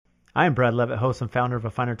I am Brad Levitt, host and founder of A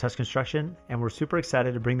Finer Touch Construction, and we're super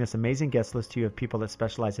excited to bring this amazing guest list to you of people that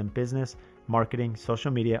specialize in business, marketing, social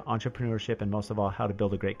media, entrepreneurship, and most of all, how to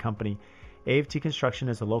build a great company. AFT Construction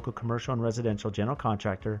is a local commercial and residential general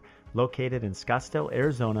contractor located in Scottsdale,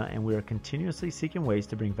 Arizona, and we are continuously seeking ways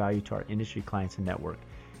to bring value to our industry clients and network.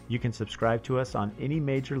 You can subscribe to us on any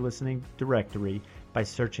major listening directory by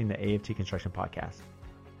searching the AFT Construction Podcast.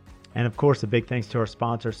 And of course, a big thanks to our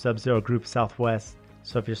sponsor, Sub-Zero Group Southwest.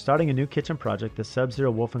 So if you're starting a new kitchen project, the Sub-Zero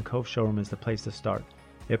Wolf & Cove showroom is the place to start.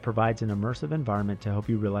 It provides an immersive environment to help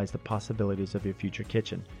you realize the possibilities of your future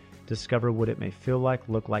kitchen. Discover what it may feel like,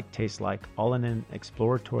 look like, taste like, all in an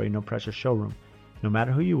exploratory, no-pressure showroom. No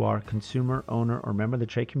matter who you are, consumer, owner, or member of the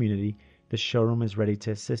trade community, the showroom is ready to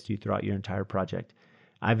assist you throughout your entire project.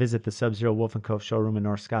 I visit the Sub-Zero Wolf & Cove showroom in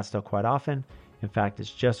North Scottsdale quite often. In fact, it's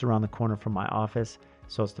just around the corner from my office,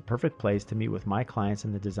 so it's the perfect place to meet with my clients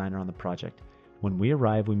and the designer on the project. When we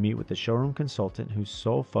arrive, we meet with the showroom consultant whose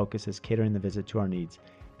sole focus is catering the visit to our needs.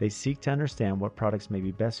 They seek to understand what products may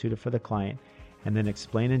be best suited for the client and then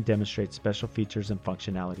explain and demonstrate special features and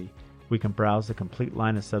functionality. We can browse the complete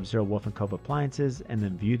line of Sub-Zero Wolf & Cove appliances and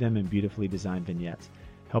then view them in beautifully designed vignettes,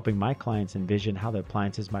 helping my clients envision how the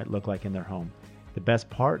appliances might look like in their home. The best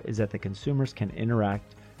part is that the consumers can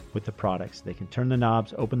interact with the products. They can turn the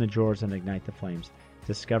knobs, open the drawers, and ignite the flames,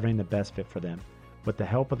 discovering the best fit for them. With the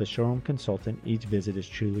help of the showroom consultant, each visit is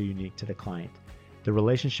truly unique to the client. The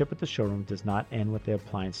relationship with the showroom does not end with the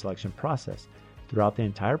appliance selection process. Throughout the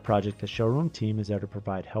entire project, the showroom team is there to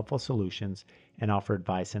provide helpful solutions and offer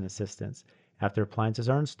advice and assistance. After appliances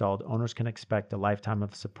are installed, owners can expect a lifetime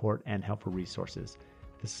of support and helpful resources.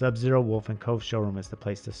 The Sub-Zero Wolf & Cove showroom is the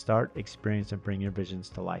place to start, experience, and bring your visions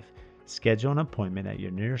to life. Schedule an appointment at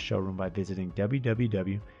your nearest showroom by visiting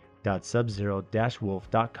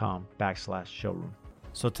www.subzero-wolf.com/showroom.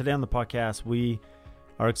 So today on the podcast, we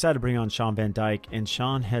are excited to bring on Shawn Van Dyke, and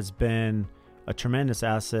Shawn has been a tremendous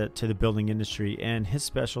asset to the building industry, and his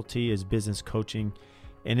specialty is business coaching.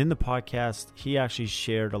 And in the podcast, he actually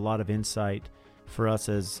shared a lot of insight for us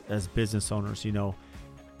as business owners. You know,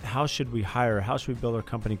 how should we hire? How should we build our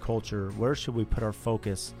company culture? Where should we put our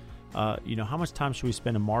focus? How much time should we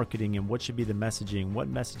spend in marketing, and what should be the messaging?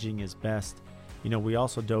 What messaging is best? You know, we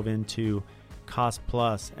also dove into cost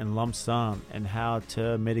plus and lump sum and how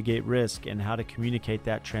to mitigate risk and how to communicate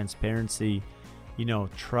that transparency,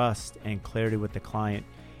 trust and clarity with the client,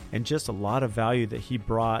 and just a lot of value that he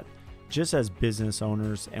brought just as business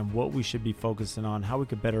owners and what we should be focusing on, how we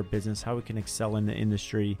could better business, how we can excel in the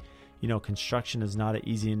industry. Construction is not an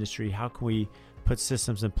easy industry. How can we put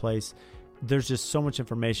systems in place? There's just so much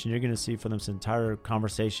information you're going to see from this entire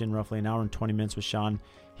conversation, roughly an hour and 20 minutes with Shawn.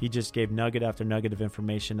 He just gave nugget after nugget of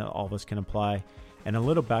information that all of us can apply. And a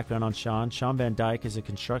little background on Shawn. Shawn Van Dyke is a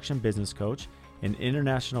construction business coach, an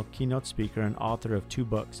international keynote speaker, and author of 2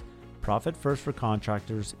 books, Profit First for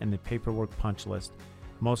Contractors and The Paperwork Punch List.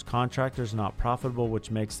 Most contractors are not profitable, which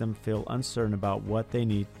makes them feel uncertain about what they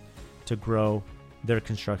need to grow their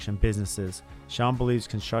construction businesses. Shawn believes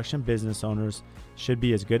construction business owners should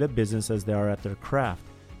be as good at business as they are at their craft.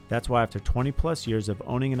 That's why after 20 plus years of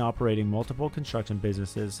owning and operating multiple construction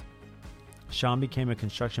businesses, Shawn became a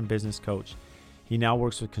construction business coach. He now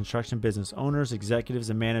works with construction business owners, executives,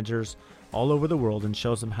 and managers all over the world and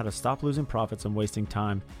shows them how to stop losing profits and wasting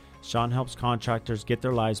time. Shawn helps contractors get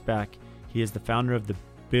their lives back. He is the founder of the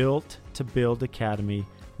Built to Build Academy,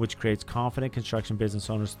 which creates confident construction business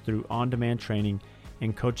owners through on-demand training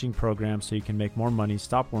and coaching programs so you can make more money,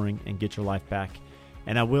 stop worrying, and get your life back.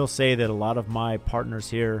 And I will say that a lot of my partners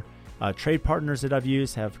here, trade partners that I've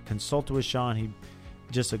used, have consulted with Shawn. He's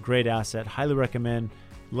just a great asset. Highly recommend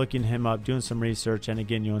looking him up, doing some research, and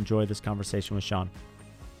again, you'll enjoy this conversation with Shawn.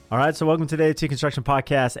 All right, so welcome today to Construction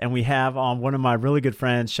Podcast, and we have on one of my really good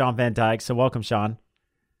friends, Shawn Van Dyke. So welcome, Shawn.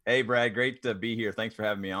 Hey, Brad. Great to be here. Thanks for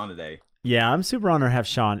having me on today. Yeah, I'm super honored to have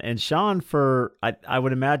Shawn. And Shawn, I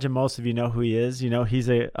would imagine most of you know who he is. He's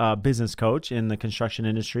a business coach in the construction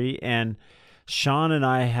industry. And Shawn and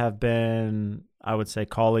I have been, I would say,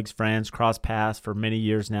 colleagues, friends, cross paths for many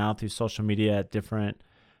years now through social media at different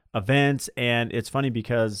events. And it's funny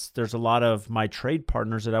because there's a lot of my trade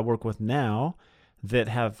partners that I work with now that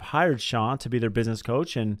have hired Shawn to be their business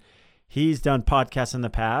coach. And he's done podcasts in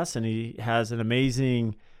the past, and he has an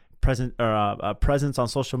amazing presence on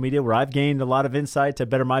social media where I've gained a lot of insight to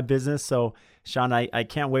better my business. So Shawn, I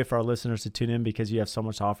can't wait for our listeners to tune in because you have so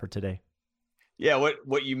much to offer today. Yeah,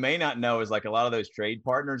 what you may not know is like a lot of those trade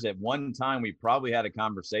partners, at one time we probably had a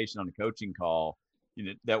conversation on a coaching call,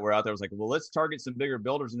 that were out there. I was like, well, let's target some bigger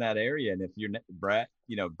builders in that area. And if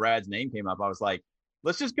Brad's name came up, I was like,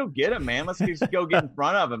 let's just go get him, man. Let's just go get in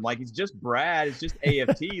front of him. Like, it's just Brad. It's just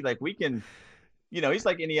AFT. Like, we can, he's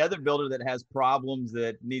like any other builder that has problems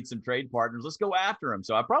that needs some trade partners. Let's go after him.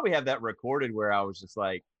 So I probably have that recorded where I was just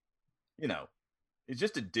like, he's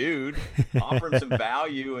just a dude, offer him some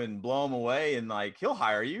value and blow him away, and like, he'll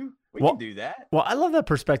hire you. We can do that. Well, I love that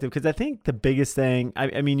perspective, because I think the biggest thing,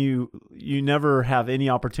 I mean, you never have any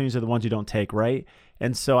opportunities are the ones you don't take, right?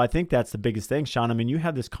 And so I think that's the biggest thing, Sean. I mean, you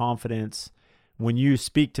have this confidence when you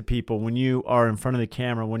speak to people, when you are in front of the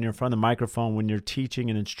camera, when you're in front of the microphone, when you're teaching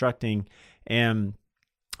and instructing. And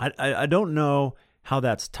I don't know how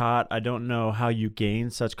that's taught. I don't know how you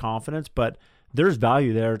gain such confidence, but there's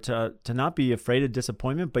value there to not be afraid of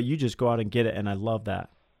disappointment, but you just go out and get it. And I love that.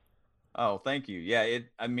 Oh, thank you. Yeah.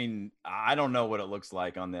 I mean, I don't know what it looks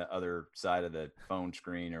like on the other side of the phone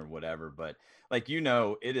screen or whatever, but like,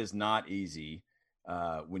 it is not easy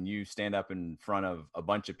when you stand up in front of a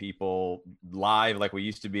bunch of people live, like we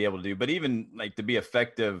used to be able to do, but even like to be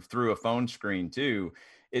effective through a phone screen too.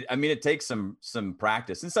 It takes some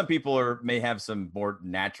practice, and some people may have some more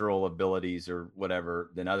natural abilities or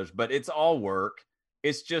whatever than others, but it's all work.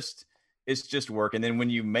 It's just work. And then when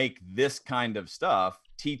you make this kind of stuff,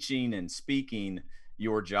 teaching and speaking,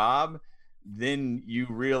 your job, then you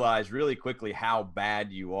realize really quickly how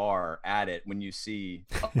bad you are at it when you see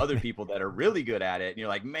other people that are really good at it. And you're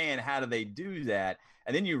like, man, how do they do that?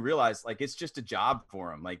 And then you realize, like, it's just a job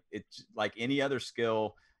for them. Like, it's like any other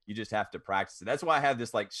skill. You just have to practice it. That's why I have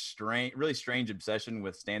this like really strange obsession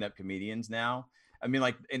with stand-up comedians now. I mean,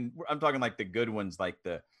 like, and I'm talking like the good ones, like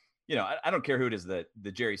I don't care who it is, the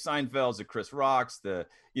Jerry Seinfelds, the Chris Rocks,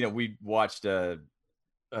 we watched a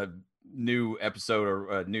new episode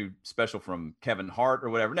or a new special from Kevin Hart or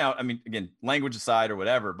whatever. Now, I mean, again, language aside or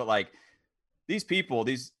whatever, but like these people,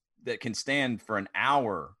 that can stand for an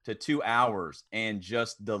hour to 2 hours and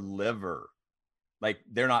just deliver. Like,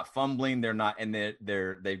 they're not fumbling, they're not, and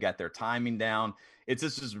they've got their timing down. It's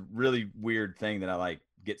just this really weird thing that I like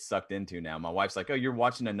get sucked into now. My wife's like, "Oh, you're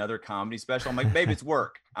watching another comedy special?" I'm like, "Babe, it's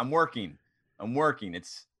work. I'm working.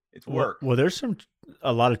 It's work." Well, there's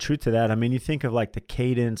a lot of truth to that. I mean, you think of like the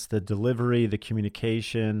cadence, the delivery, the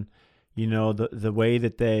communication, the way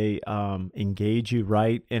that they engage you,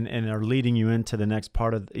 right? And are leading you into the next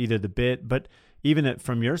part of either the bit, but even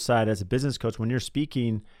from your side as a business coach, when you're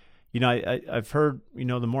speaking, I've heard,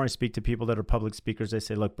 the more I speak to people that are public speakers, they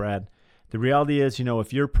say, "Look, Brad, the reality is,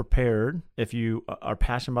 if you're prepared, if you are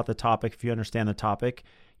passionate about the topic, if you understand the topic,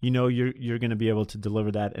 you're going to be able to deliver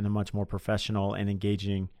that in a much more professional and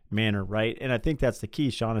engaging manner," right? And I think that's the key,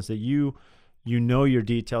 Sean, is that you know your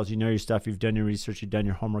details, you know your stuff, you've done your research, you've done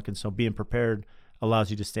your homework, and so being prepared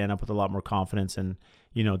allows you to stand up with a lot more confidence and,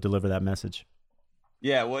 deliver that message.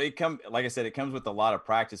 Yeah, well, like I said, it comes with a lot of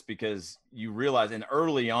practice, because you realize, and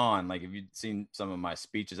early on, like, if you've seen some of my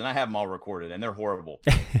speeches, and I have them all recorded and they're horrible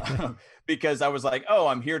because I was like, "Oh,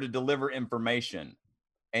 I'm here to deliver information."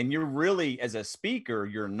 And you're really, as a speaker,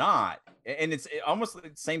 you're not. And it's almost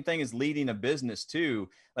the same thing as leading a business too.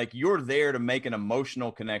 Like, you're there to make an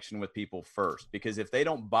emotional connection with people first, because if they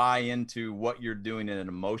don't buy into what you're doing at an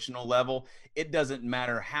emotional level, it doesn't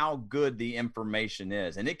matter how good the information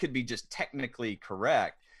is. And it could be just technically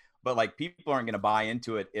correct, but like, people aren't going to buy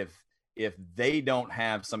into it if they don't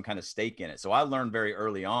have some kind of stake in it. So I learned very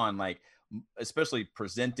early on, like, especially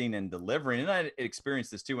presenting and delivering. And I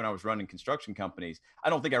experienced this too when I was running construction companies. I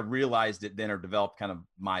don't think I realized it then or developed kind of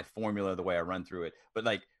my formula the way I run through it. But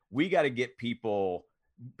like, we got to get people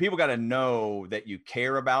got to know that you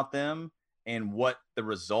care about them and what the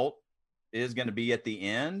result is going to be at the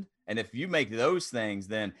end. And if you make those things,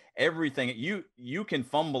 then everything, you can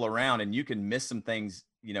fumble around and you can miss some things,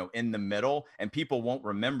 in the middle, and people won't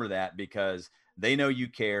remember that because they know you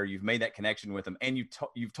care. You've made that connection with them, and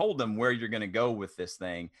you've told them where you're going to go with this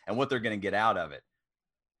thing and what they're going to get out of it.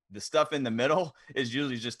 The stuff in the middle is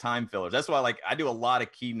usually just time fillers. That's why, I do a lot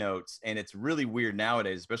of keynotes, and it's really weird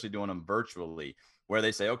nowadays, especially doing them virtually, where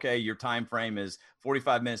they say, "Okay, your time frame is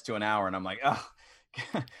 45 minutes to an hour." And I'm like, "Oh,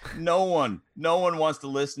 no one wants to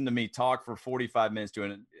listen to me talk for 45 minutes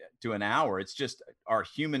to an hour." It's just, our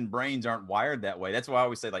human brains aren't wired that way. That's why I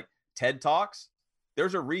always say, like, TED Talks,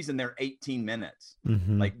 there's a reason they're 18 minutes.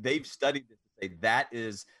 Mm-hmm. Like, they've studied this to say that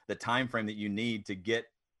is the time frame that you need to get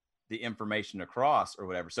the information across or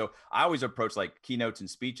whatever. So I always approach like keynotes and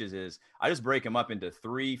speeches is I just break them up into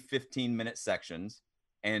 3 15-minute sections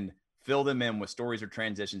and fill them in with stories or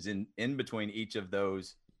transitions in between each of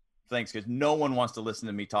those things, because no one wants to listen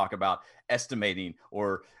to me talk about estimating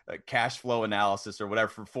or cash flow analysis or whatever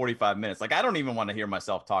for 45 minutes. Like, I don't even want to hear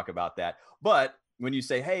myself talk about that. But when you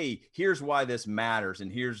say, "Hey, here's why this matters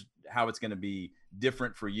and here's how it's going to be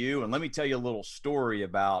different for you. And let me tell you a little story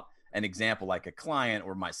about an example, like a client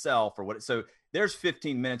or myself or what. So there's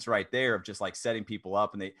 15 minutes right there of just like setting people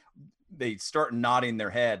up, and they start nodding their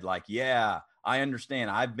head like, yeah, I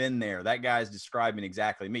understand. I've been there. That guy's describing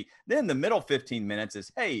exactly me. Then the middle 15 minutes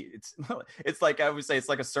is, hey, it's like I would say, it's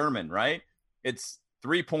like a sermon, right? It's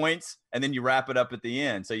 3 points, and then you wrap it up at the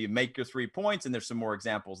end. So you make your 3 points, and there's some more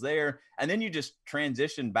examples there. And then you just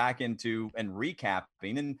transition back into and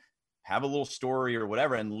recapping and have a little story or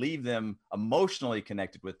whatever, and leave them emotionally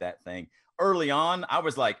connected with that thing. Early on, I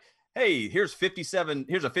was like, hey, here's a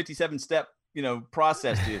 57 step,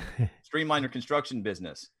 process to streamline your construction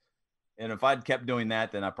business. And if I'd kept doing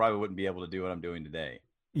that, then I probably wouldn't be able to do what I'm doing today.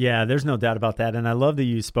 Yeah, there's no doubt about that. And I love that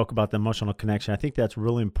you spoke about the emotional connection. I think that's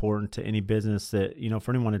really important to any business that,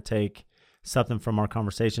 for anyone to take something from our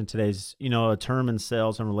conversation today's, a term in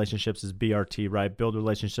sales and relationships is BRT, right? Build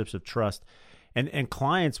relationships of trust. And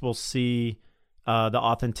clients will see the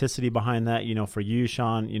authenticity behind that. For you,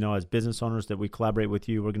 Sean, as business owners that we collaborate with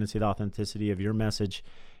you, we're going to see the authenticity of your message.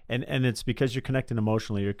 And it's because you're connecting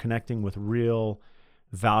emotionally. You're connecting with real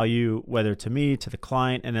value, whether to me, to the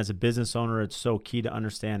client, and as a business owner, it's so key to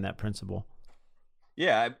understand that principle.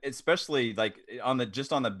 Yeah, especially like on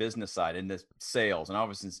the business side in the sales. And I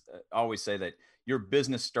always say that your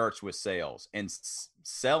business starts with sales, and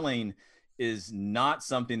selling is not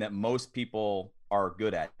something that most people are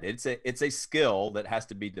good at. It's a skill that has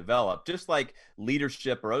to be developed, just like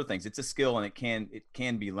leadership or other things. It's a skill, and it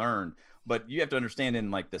can be learned. But you have to understand,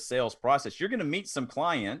 in like the sales process, you're going to meet some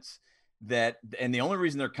clients and the only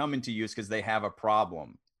reason they're coming to you is because they have a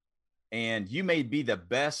problem, and you may be the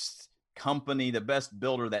best company, the best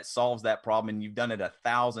builder that solves that problem, and you've done it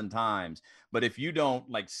 1,000 times. But if you don't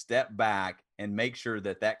like step back and make sure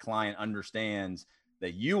that client understands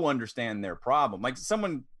that you understand their problem, like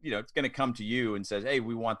someone, it's going to come to you and says, hey,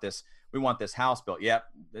 we want this house built. Yep.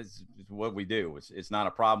 This is what we do. It's not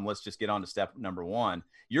a problem. Let's just get on to step number one.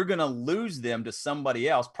 You're going to lose them to somebody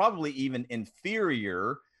else, probably even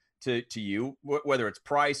inferior to you, whether it's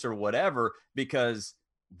price or whatever, because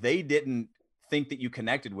they didn't think that you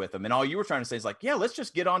connected with them. And all you were trying to say is like, yeah, let's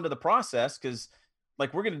just get on to the process, because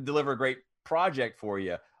like we're going to deliver a great project for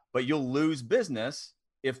you. But you'll lose business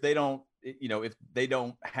if they don't, if they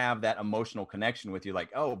don't have that emotional connection with you. Like,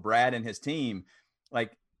 oh, Brad and his team,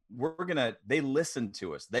 like they listen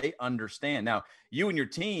to us. They understand. Now, you and your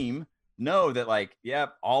team know that like, yeah,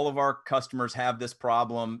 all of our customers have this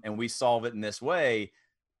problem and we solve it in this way.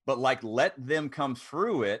 But like, let them come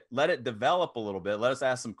through it, let it develop a little bit. Let us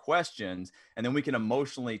ask some questions, and then we can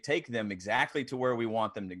emotionally take them exactly to where we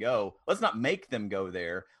want them to go. Let's not make them go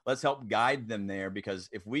there. Let's help guide them there, because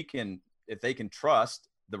if they can trust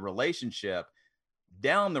the relationship,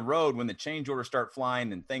 down the road when the change orders start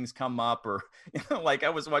flying and things come up, or like I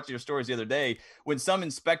was watching your stories the other day, when some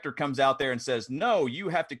inspector comes out there and says, no, you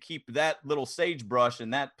have to keep that little sagebrush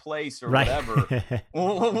in that place, or right,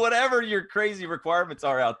 whatever your crazy requirements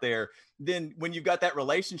are out there, then when you've got that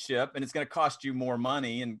relationship, and it's going to cost you more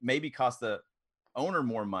money and maybe cost the owner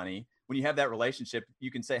more money, when you have that relationship, you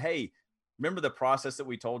can say, hey, remember the process that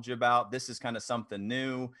we told you about? This is kind of something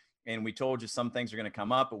new. And we told you some things are going to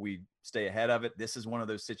come up, but we stay ahead of it. This is one of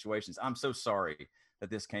those situations. I'm so sorry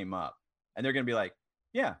that this came up. And they're going to be like,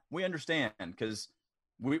 yeah, we understand, because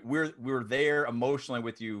we're there emotionally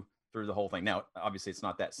with you through the whole thing. Now, obviously it's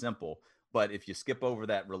not that simple, but if you skip over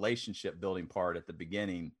that relationship building part at the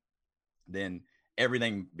beginning, then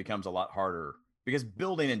everything becomes a lot harder, because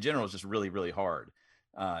building in general is just really, really hard.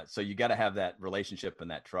 So you got to have that relationship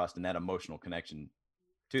and that trust and that emotional connection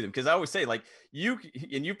to them. Because I always say, like, you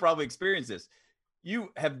probably experienced this,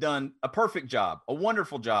 you have done a perfect job, a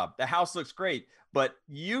wonderful job. The house looks great, but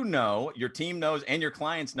your team knows, and your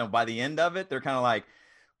clients know, by the end of it, they're kind of like,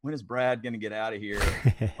 when is Brad going to get out of here?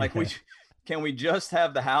 Like, can we just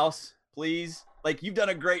have the house, please? Like, you've done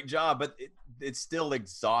a great job, but it's still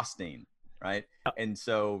exhausting. Right. And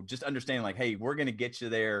so just understanding, like, hey, we're going to get you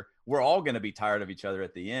there. We're all going to be tired of each other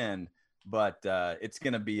at the end, but it's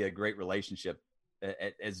going to be a great relationship,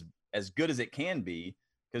 as good as it can be,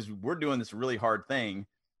 because we're doing this really hard thing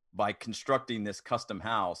by constructing this custom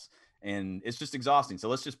house, and it's just exhausting. So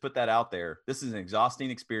let's just put that out there. This is an exhausting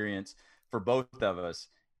experience for both of us,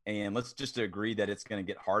 and let's just agree that it's going to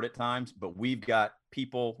get hard at times, but we've got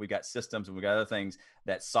people, we got systems, and we got other things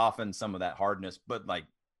that soften some of that hardness. But like,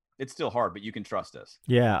 it's still hard, but you can trust us.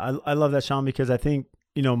 Yeah, I love that, Sean, because I think,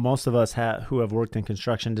 most of us who have worked in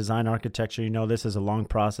construction, design, architecture, this is a long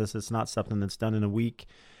process. It's not something that's done in a week,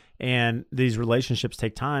 and these relationships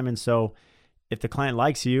take time. And so if the client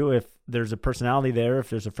likes you, if there's a personality there, if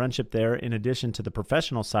there's a friendship there, in addition to the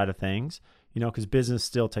professional side of things, because business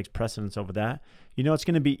still takes precedence over that, it's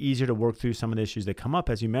going to be easier to work through some of the issues that come up,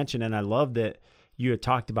 as you mentioned. And I love that you had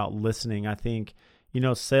talked about listening. I think,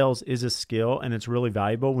 sales is a skill, and it's really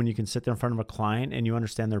valuable when you can sit there in front of a client and you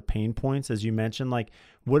understand their pain points, as you mentioned. Like,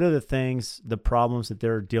 what are the things, the problems that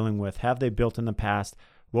they're dealing with? Have they built in the past?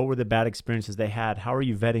 What were the bad experiences they had? How are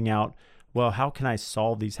you vetting out, well, how can I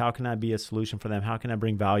solve these? How can I be a solution for them? How can I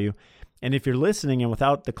bring value? And if you're listening and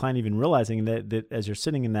without the client even realizing that as you're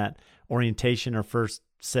sitting in that orientation or first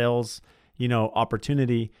sales,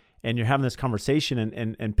 opportunity, and you're having this conversation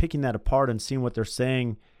and picking that apart and seeing what they're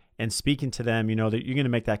saying and speaking to them, that you're going to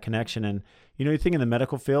make that connection. And, you think in the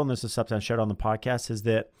medical field, and this is something I shared on the podcast, is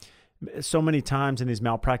that so many times in these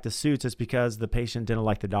malpractice suits, it's because the patient didn't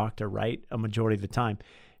like the doctor, right? A majority of the time,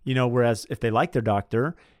 whereas if they like their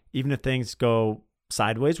doctor, even if things go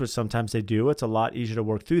sideways, which sometimes they do, it's a lot easier to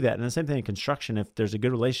work through that. And the same thing in construction, if there's a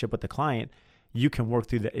good relationship with the client, you can work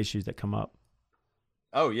through the issues that come up.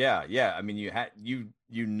 Oh yeah. Yeah. I mean,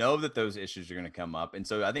 you know that those issues are going to come up. And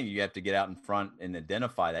so I think you have to get out in front and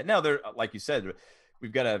identify that. Now there, like you said,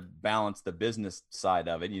 we've got to balance the business side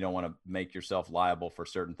of it. You don't want to make yourself liable for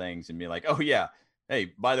certain things and be like, oh yeah,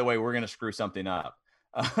 hey, by the way, we're going to screw something up.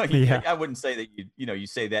 Yeah. I wouldn't say that you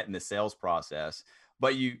say that in the sales process,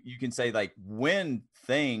 but you can say, like, when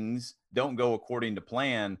things don't go according to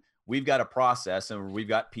plan, we've got a process and we've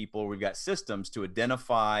got people, we've got systems to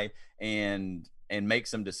identify and make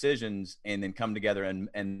some decisions and then come together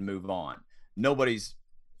and move on. Nobody's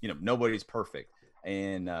perfect.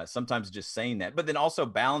 And sometimes just saying that, but then also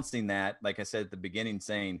balancing that, like I said at the beginning,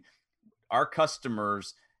 saying our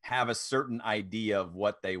customers have a certain idea of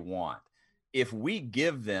what they want. If we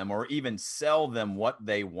give them or even sell them what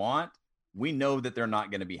they want, we know that they're not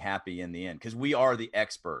going to be happy in the end because we are the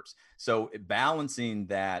experts. So balancing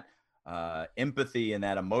that empathy and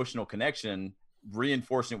that emotional connection,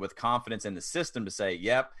 reinforcing it with confidence in the system to say,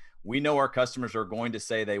 yep, we know our customers are going to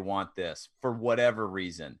say they want this for whatever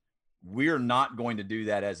reason. We're not going to do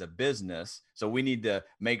that as a business. So we need to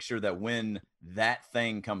make sure that when that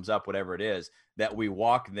thing comes up, whatever it is, that we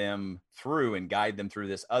walk them through and guide them through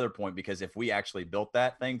this other point, because if we actually built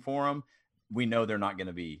that thing for them, we know they're not going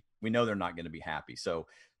to be happy. So,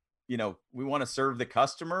 we want to serve the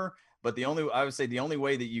customer, but I would say the only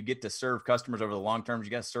way that you get to serve customers over the long term is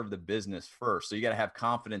you got to serve the business first. So you got to have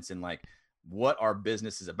confidence in like what our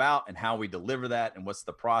business is about and how we deliver that and what's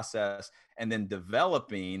the process, and then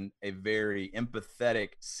developing a very empathetic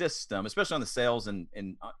system, especially on the sales and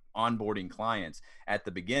onboarding clients at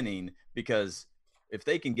the beginning, because if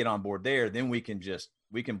they can get on board there, then we can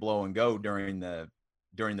blow and go during the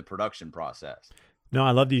production process. No,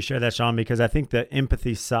 I love that you share that, Sean, because I think the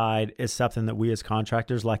empathy side is something that we as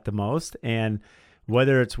contractors like the most. And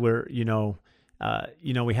whether it's where,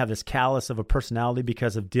 we have this callous of a personality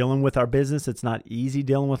because of dealing with our business. It's not easy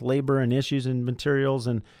dealing with labor and issues and materials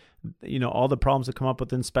and, all the problems that come up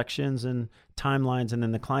with inspections and timelines. And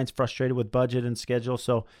then the client's frustrated with budget and schedule.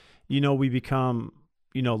 So, we become,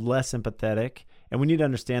 less empathetic, and we need to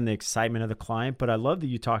understand the excitement of the client. But I love that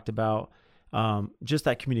you talked about just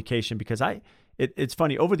that communication, because it's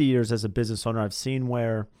funny, over the years as a business owner, I've seen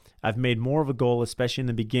where I've made more of a goal, especially in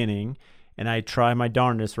the beginning, and I try my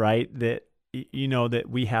darndest, right, that that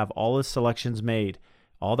we have all the selections made,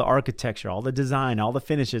 all the architecture, all the design, all the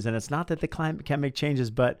finishes. And it's not that the client can't make changes,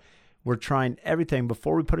 but we're trying everything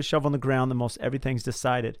before we put a shovel on the ground. Everything's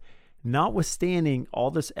decided, notwithstanding all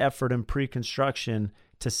this effort and pre-construction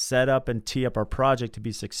to set up and tee up our project to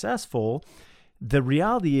be successful. The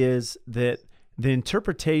reality is that the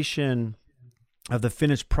interpretation of the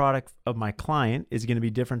finished product of my client is going to be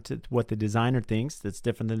different to what the designer thinks. That's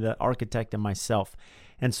different than the architect and myself.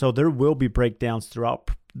 And so there will be breakdowns throughout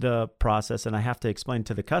the process. And I have to explain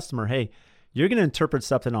to the customer, hey, you're going to interpret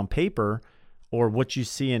something on paper or what you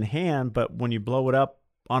see in hand, but when you blow it up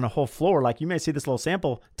on a whole floor, like you may see this little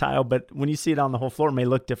sample tile, but when you see it on the whole floor, it may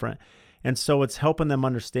look different. And so it's helping them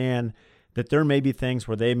understand that there may be things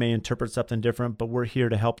where they may interpret something different, but we're here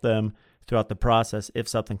to help them throughout the process if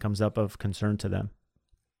something comes up of concern to them.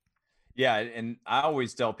 Yeah. And I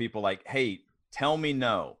always tell people, like, hey, tell me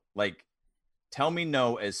no. Like, tell me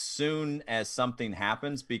no as soon as something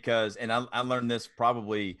happens, because, and I learned this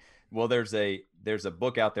probably, well, there's a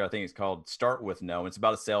book out there, I think it's called Start With No. It's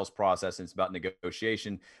about a sales process and it's about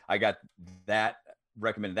negotiation. I got that,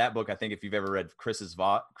 recommended that book. I think if you've ever read Chris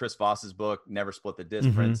Voss's book, Never Split the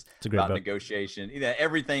Difference, it's a great book. Negotiation.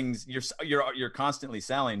 Everything's you're constantly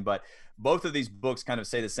selling, but both of these books kind of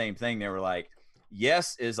say the same thing. They were like,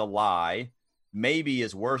 yes is a lie, maybe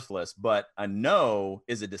is worthless, but a no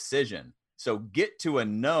is a decision. So get to a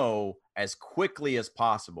no as quickly as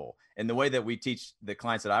possible. And the way that we teach the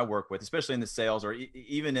clients that I work with, especially in the sales or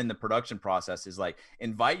even in the production process, is like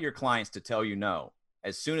invite your clients to tell you no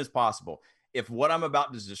as soon as possible. If what I'm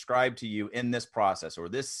about to describe to you in this process or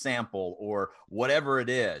this sample or whatever it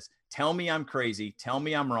is, tell me I'm crazy, tell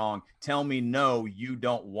me I'm wrong, tell me no, you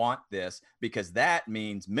don't want this, because that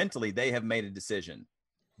means mentally they have made a decision.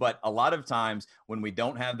 But a lot of times when we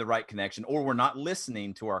don't have the right connection or we're not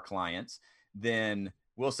listening to our clients, then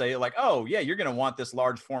we'll say like, oh yeah, you're going to want this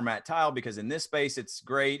large format tile because in this space it's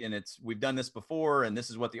great and we've done this before and this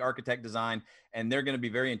is what the architect designed, and they're going to be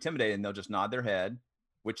very intimidated and they'll just nod their head,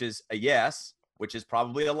 which is a yes, which is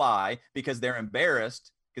probably a lie because they're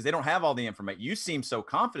embarrassed because they don't have all the information. You seem so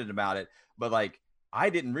confident about it, but like I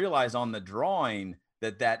didn't realize on the drawing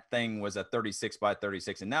that thing was a 36 by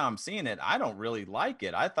 36. And now I'm seeing it. I don't really like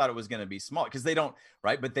it. I thought it was going to be small because they don't,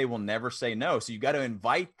 right? But they will never say no. So you got to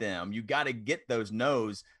invite them. You got to get those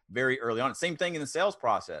no's very early on. Same thing in the sales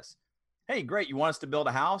process. Hey, great. You want us to build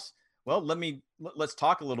a house? Well, let's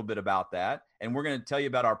talk a little bit about that. And we're going to tell you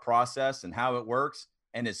about our process and how it works.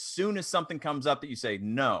 And as soon as something comes up that you say,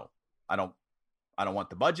 no, I don't want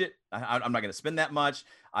the budget. I'm not going to spend that much.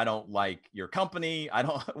 I don't like your company. I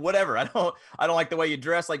don't like the way you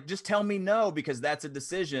dress. Like, just tell me no, because that's a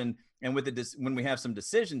decision. And when we have some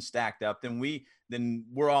decisions stacked up, then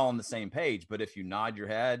we're all on the same page. But if you nod your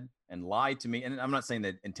head and lie to me, and I'm not saying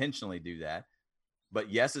that intentionally do that, but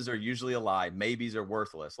yeses are usually a lie. Maybes are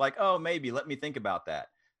worthless. Like, oh, maybe, let me think about that.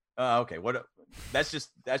 Okay. That's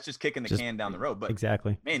just kicking the can down the road. But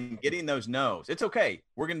exactly, man, getting those no's, it's okay.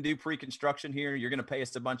 We're going to do pre-construction here. You're going to pay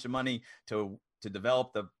us a bunch of money to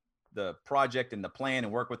develop the project and the plan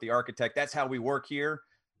and work with the architect. That's how we work here.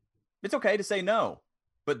 It's okay to say no,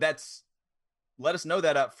 but let us know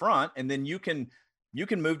that up front. And then you can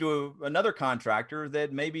move to another contractor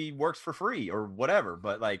that maybe works for free or whatever,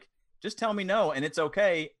 but like, just tell me no, and it's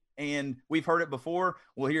okay. And we've heard it before.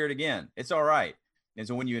 We'll hear it again. It's all right. And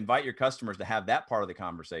so when you invite your customers to have that part of the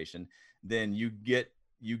conversation, then you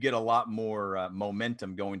get a lot more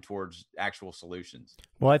momentum going towards actual solutions.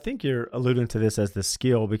 Well, I think you're alluding to this as the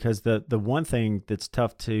skill, because the one thing that's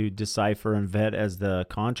tough to decipher and vet as the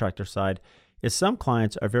contractor side is some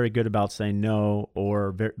clients are very good about saying no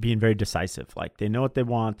or being very decisive. Like they know what they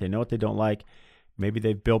want, they know what they don't like. Maybe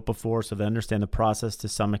they've built before, so they understand the process to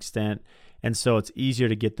some extent. And so it's easier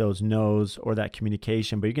to get those no's or that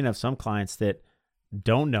communication. But you can have some clients that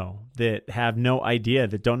don't know, that have no idea,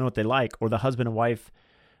 that don't know what they like, or the husband and wife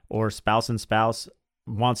or spouse and spouse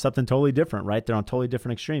want something totally different, right? They're on totally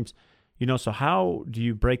different extremes. So how do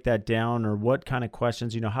you break that down, or what kind of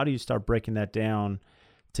questions, how do you start breaking that down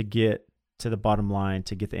to get to the bottom line,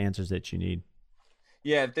 to get the answers that you need?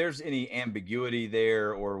 Yeah, if there's any ambiguity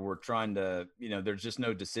there, or we're trying to, there's just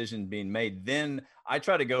no decision being made, then I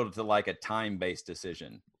try to go to like a time-based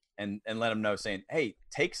decision. And let them know, saying, hey,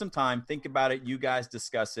 take some time, think about it. You guys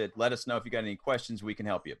discuss it. Let us know if you got any questions, we can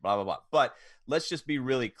help you, blah, blah, blah. But let's just be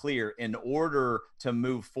really clear. In order to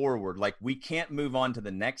move forward, like we can't move on to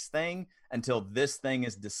the next thing until this thing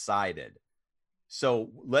is decided.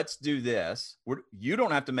 So let's do this. You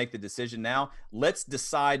don't have to make the decision now. Let's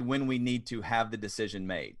decide when we need to have the decision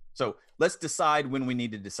made. So let's decide when we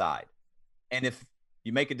need to decide. And if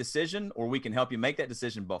you make a decision, or we can help you make that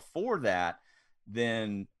decision before that,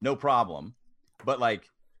 then no problem. But like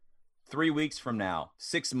 3 weeks from now,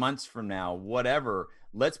 6 months from now, whatever,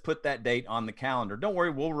 let's put that date on the calendar. Don't worry,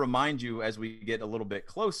 we'll remind you as we get a little bit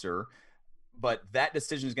closer, but that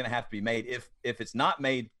decision is going to have to be made. If it's not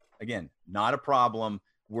made, again, not a problem.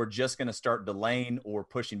 We're just going to start delaying or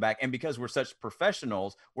pushing back. And because we're such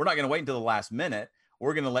professionals, we're not going to wait until the last minute.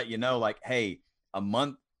 We're going to let you know, like, hey, a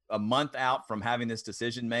month out from having this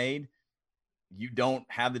decision made, you don't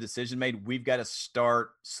have the decision made. We've got to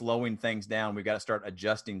start slowing things down. We've got to start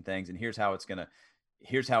adjusting things. And here's how it's going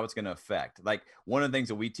to affect. Like one of the things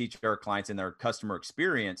that we teach our clients in their customer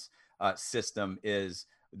experience system is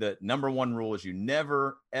the number one rule is you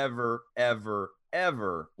never, ever, ever,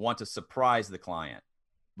 ever want to surprise the client,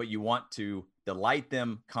 but you want to delight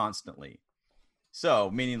them constantly. So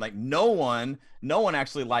meaning like no one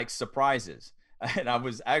actually likes surprises. And I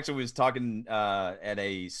was talking at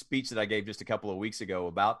a speech that I gave just a couple of weeks ago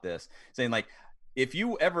about this, saying like, if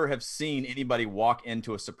you ever have seen anybody walk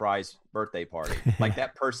into a surprise birthday party, like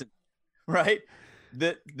that person, right?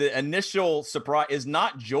 The initial surprise is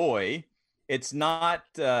not joy. It's not,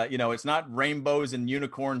 it's not rainbows and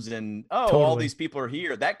unicorns and, totally. All these people are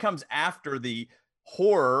here. That comes after the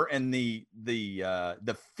horror and the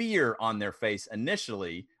fear on their face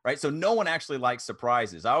initially, right? So no one actually likes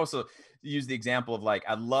surprises. I also use the example of like,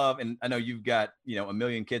 I love, and I know you've got, a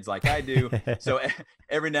million kids like I do. So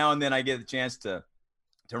every now and then I get the chance to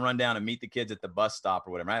run down and meet the kids at the bus stop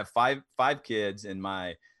or whatever. I have five kids, and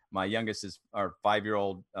my youngest is our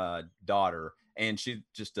 5-year-old daughter. And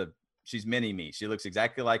she's mini me. She looks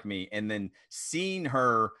exactly like me. And then seeing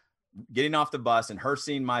her getting off the bus and her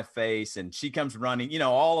seeing my face and she comes running,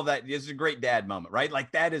 all of that is a great dad moment, right?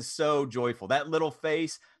 Like that is so joyful. That little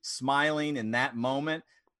face smiling in that moment,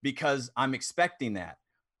 because I'm expecting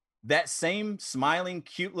that same smiling,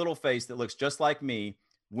 cute little face that looks just like me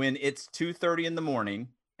when it's 2:30 in the morning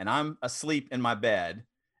and I'm asleep in my bed,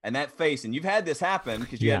 and that face, and you've had this happen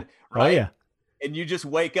because you had, right? Oh yeah. And you just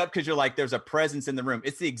wake up because you're like, there's a presence in the room.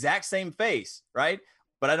 It's the exact same face, right?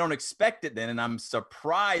 But I don't expect it then, and I'm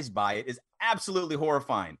surprised by it. Is absolutely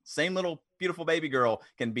horrifying. Same little beautiful baby girl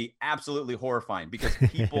can be absolutely horrifying because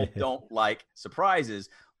people don't like surprises,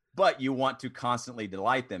 but you want to constantly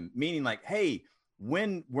delight them. Meaning like, hey,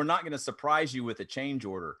 when we're not going to surprise you with a change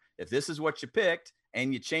order. If this is what you picked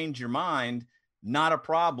and you change your mind, not a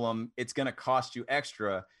problem. It's going to cost you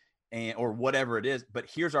extra or whatever it is. But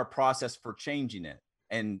here's our process for changing it.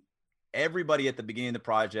 And everybody at the beginning of the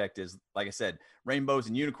project is, like I said, rainbows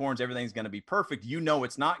and unicorns. Everything's going to be perfect.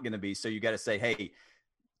 It's not going to be. So you got to say, hey,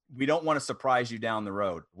 we don't want to surprise you down the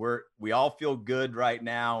road. We all feel good right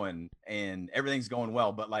now and everything's going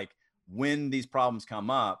well. But like when these problems come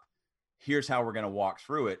up, here's how we're going to walk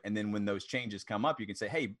through it. And then when those changes come up, you can say,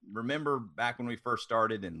 hey, remember back when we first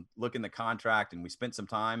started and look in the contract and we spent some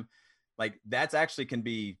time. Like that's actually can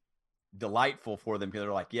be delightful for them because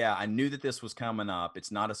they're like, yeah, I knew that this was coming up.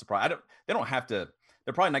 It's not a surprise. They're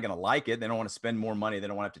probably not going to like it. They don't want to spend more money. They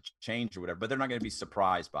don't want to have to change or whatever, but they're not going to be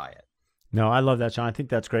surprised by it. No, I love that, Sean. I think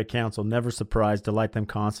that's great counsel. Never surprise, delight them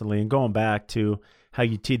constantly. And going back to how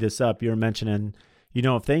you teed this up, you're mentioning,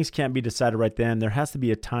 if things can't be decided right then, there has to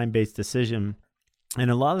be a time-based decision.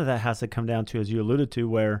 And a lot of that has to come down to, as you alluded to,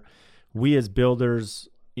 where we as builders,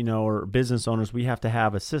 or business owners, we have to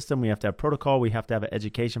have a system, we have to have protocol, we have to have an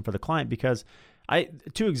education for the client. Because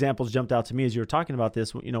two examples jumped out to me as you were talking about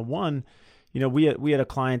this. One, we had a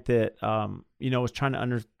client that, was trying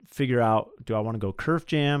to figure out, do I want to go kerf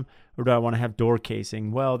jam or do I want to have door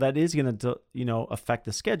casing? Well, that is going to, affect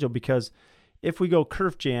the schedule, because if we go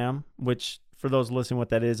kerf jam, which for those listening, what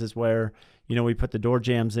that is where, we put the door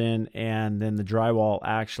jams in and then the drywall,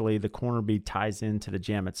 actually the corner bead ties into the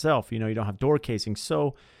jam itself. You don't have door casing.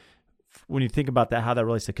 So when you think about that, how that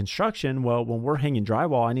relates to construction, well, when we're hanging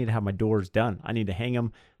drywall, I need to have my doors done. I need to hang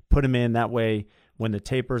them, put them in. That way, when the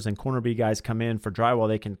tapers and corner bead guys come in for drywall,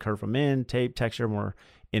 they can curve them in, tape, texture, more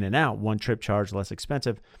in and out. One trip charge, less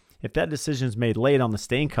expensive. If that decision is made late on the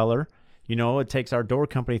stain color, it takes our door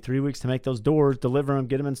company 3 weeks to make those doors, deliver them,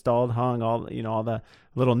 get them installed, hung, all the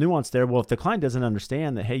little nuance there. Well, if the client doesn't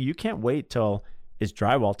understand that, hey, you can't wait till it's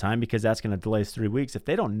drywall time because that's going to delay us 3 weeks. If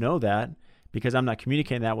they don't know that, because I'm not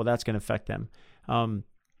communicating that, well, that's going to affect them.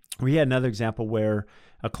 We had another example where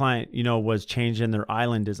a client, was changing their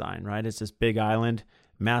island design, right? It's this big island,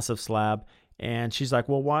 massive slab. And she's like,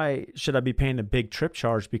 well, why should I be paying a big trip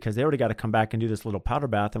charge? Because they already got to come back and do this little powder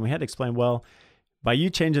bath. And we had to explain, well, by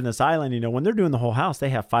you changing this island, when they're doing the whole house,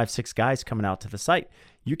 they have 5-6 guys coming out to the site.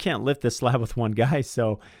 You can't lift this slab with one guy.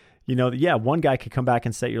 So, one guy could come back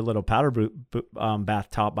and set your little powder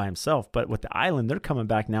bath top by himself. But with the island, they're coming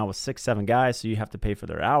back now with 6-7 guys. So you have to pay for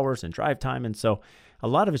their hours and drive time. And so a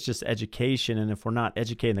lot of it's just education. And if we're not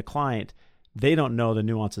educating the client, they don't know the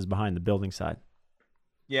nuances behind the building side.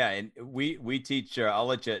 Yeah. And we teach, I'll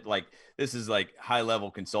let you, like, this is like high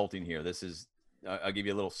level consulting here. This is, I'll give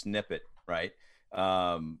you a little snippet, right?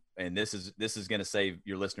 And this is going to save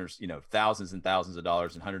your listeners, thousands and thousands of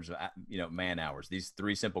dollars and hundreds of, man hours. These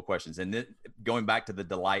 3 simple questions. And going back to the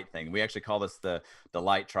delight thing, we actually call this the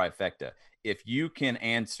delight trifecta. If you can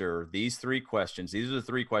answer these 3 questions, these are the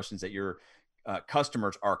 3 questions that your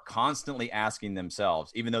customers are constantly asking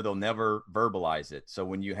themselves, even though they'll never verbalize it. So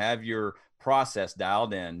when you have your process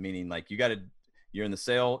dialed in, meaning like you're in the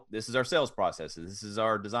sale, this is our sales process. This is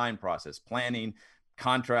our design process, planning,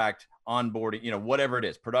 contract, onboarding, whatever it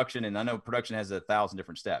is, production. And I know production has 1,000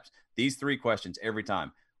 different steps. These 3 questions every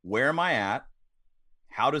time: where am I at?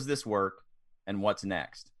 How does this work? And what's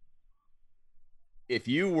next? If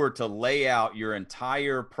you were to lay out your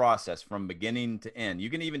entire process from beginning to end, you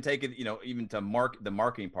can even take it, even to the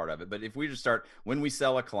marketing part of it. But if we just start, when we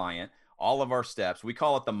sell a client, all of our steps, we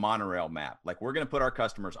call it the monorail map. Like, we're going to put our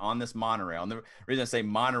customers on this monorail. And the reason I say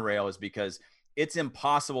monorail is because it's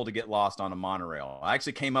impossible to get lost on a monorail. I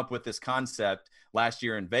actually came up with this concept last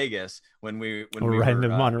year in Vegas when we were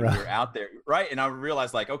out there, right? And I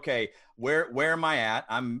realized, like, okay, where am I at?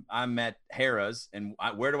 I'm at Harrah's, and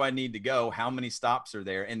where do I need to go? How many stops are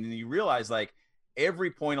there? And then you realize, like,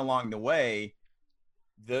 every point along the way,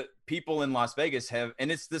 the people in Las Vegas have,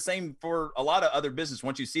 and it's the same for a lot of other business.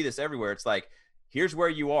 Once you see this everywhere, it's like, here's where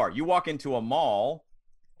you are. You walk into a mall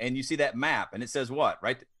and you see that map, and it says what,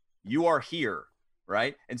 right? You are here,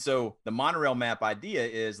 right? And so the monorail map idea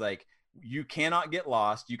is like, you cannot get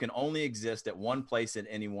lost. You can only exist at one place at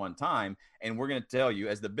any one time. And we're going to tell you,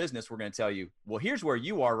 as the business, we're going to tell you, well, here's where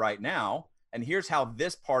you are right now, and here's how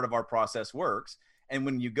this part of our process works. And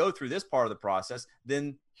when you go through this part of the process,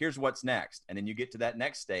 then here's what's next. And then you get to that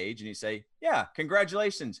next stage and you say, yeah,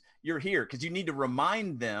 congratulations, you're here. Because you need to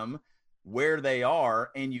remind them where they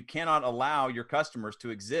are, and you cannot allow your customers to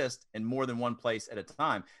exist in more than one place at a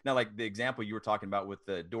time. Now, like the example you were talking about with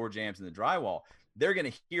the door jambs and the drywall, they're going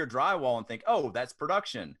to hear drywall and think, oh, that's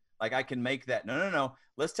production. Like, I can make that. No.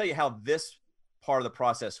 Let's tell you how this part of the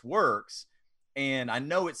process works. And I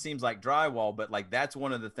know it seems like drywall, but like, that's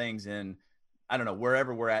one of the things in, I don't know,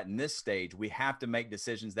 wherever we're at in this stage, we have to make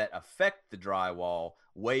decisions that affect the drywall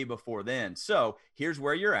way before then. So here's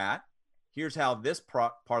where you're at. Here's how this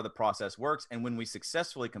part of the process works. And when we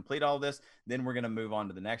successfully complete all this, then we're going to move on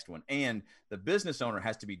to the next one. And the business owner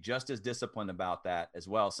has to be just as disciplined about that as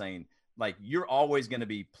well, saying, like, you're always going to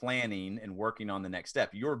be planning and working on the next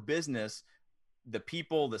step. Your business, the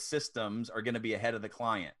people, the systems are going to be ahead of the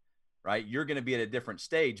client, right? You're going to be at a different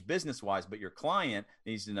stage business-wise, but your client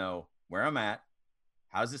needs to know where I'm at,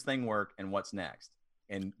 how does this thing work, and what's next.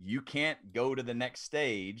 And you can't go to the next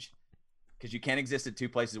stage because you can't exist at two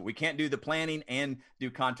places. We can't do the planning and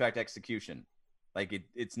do contract execution. Like,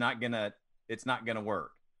 it's not gonna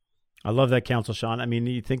work. I love that counsel, Sean. I mean,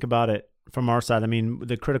 you think about it from our side. I mean,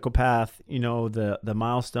 the critical path, the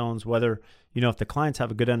milestones, whether, if the clients have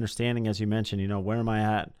a good understanding, as you mentioned, where am I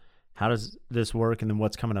at? How does this work? And then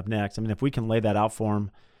what's coming up next? I mean, if we can lay that out for them,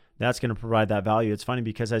 that's going to provide that value. It's funny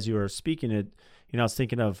because as you were speaking it, I was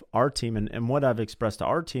thinking of our team and what I've expressed to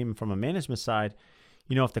our team from a management side.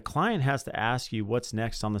 If the client has to ask you what's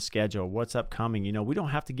next on the schedule, what's upcoming, we don't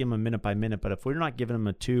have to give them a minute by minute, but if we're not giving them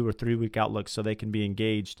a 2 or 3 week outlook so they can be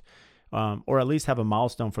engaged, or at least have a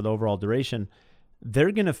milestone for the overall duration,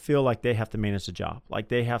 they're going to feel like they have to manage the job, like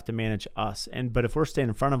they have to manage us. But if we're staying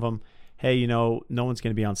in front of them, hey, no one's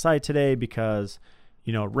going to be on site today because,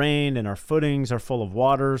 it rained and our footings are full of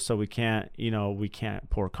water. So we can't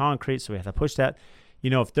pour concrete. So we have to push that.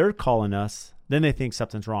 If they're calling us, then they think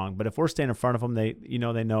something's wrong. But if we're staying in front of them, they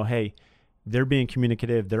know, hey, they're being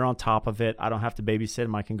communicative. They're on top of it. I don't have to babysit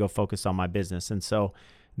them. I can go focus on my business. And so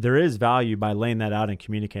there is value by laying that out and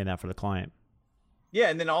communicating that for the client. Yeah.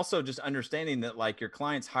 And then also just understanding that, like, your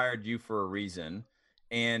clients hired you for a reason,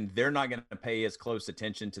 and they're not going to pay as close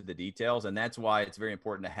attention to the details. And that's why it's very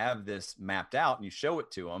important to have this mapped out and you show it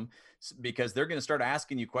to them, because they're going to start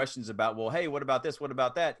asking you questions about, well, hey, what about this? What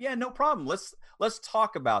about that? Yeah, no problem. Let's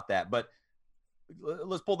talk about that. But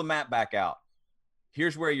let's pull the map back out.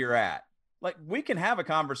 Here's where you're at. Like, we can have a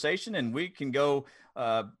conversation and we can go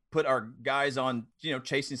put our guys on,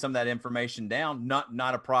 chasing some of that information down.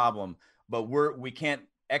 Not a problem, but we can't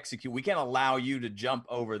execute. We can't allow you to jump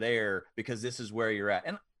over there because this is where you're at.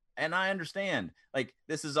 And I understand, like,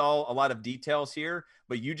 this is all a lot of details here,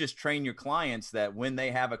 but you just train your clients that when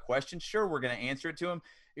they have a question, sure, we're going to answer it to them,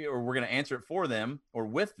 or we're going to answer it for them or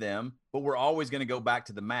with them, but we're always going to go back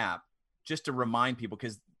to the map just to remind people.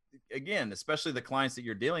 Because again, especially the clients that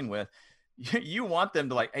you're dealing with, you want them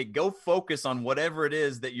to, like, hey, go focus on whatever it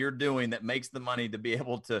is that you're doing that makes the money to be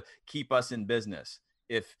able to keep us in business.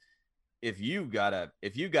 If you gotta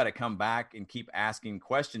come back and keep asking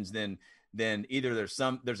questions, then either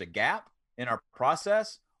there's a gap in our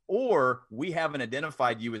process, or we haven't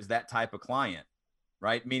identified you as that type of client,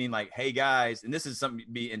 right? Meaning, like, hey guys, and this is something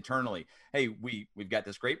to be internally. Hey, we've got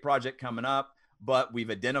this great project coming up, but we've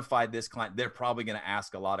identified this client. They're probably going to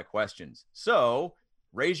ask a lot of questions. So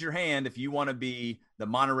raise your hand if you want to be the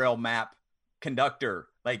monorail map conductor.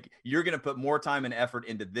 Like, you're going to put more time and effort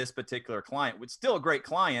into this particular client, which is still a great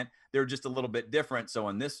client. They're just a little bit different. So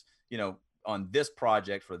on this, on this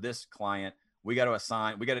project for this client, we got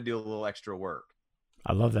to do a little extra work.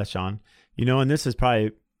 I love that, Sean. And this is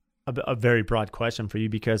probably a very broad question for you,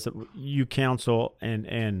 because you counsel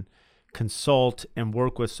and consult and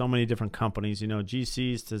work with so many different companies,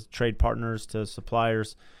 GCs to trade partners to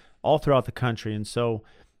suppliers all throughout the country. And so,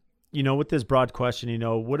 with this broad question,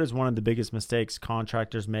 what is one of the biggest mistakes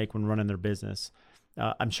contractors make when running their business?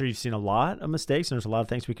 I'm sure you've seen a lot of mistakes and there's a lot of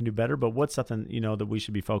things we can do better, but what's something, that we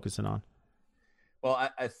should be focusing on?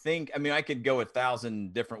 Well, I think, I mean, I could go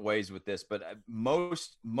 1,000 different ways with this, but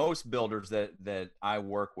most builders that I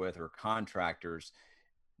work with, or contractors,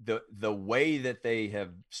 the way that they have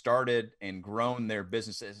started and grown their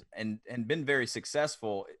businesses and been very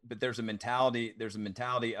successful, but there's a mentality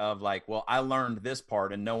of like, well, I learned this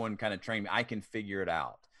part and no one kind of trained me. I can figure it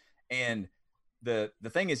out. And the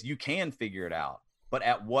thing is, you can figure it out, but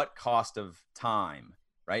at what cost of time?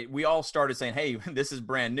 Right? We all started saying, hey, this is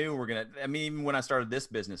brand new, we're gonna, I mean, even when I started this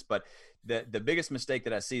business, but the biggest mistake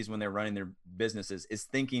that I see is when they're running their businesses is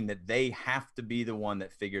thinking that they have to be the one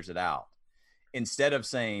that figures it out, instead of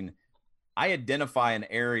saying, I identify an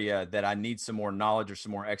area that I need some more knowledge or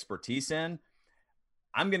some more expertise in.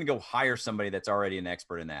 I'm going to go hire somebody that's already an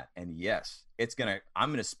expert in that. And yes, I'm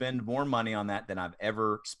going to spend more money on that than I've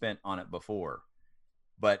ever spent on it before.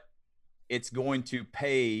 But it's going to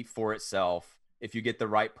pay for itself if you get the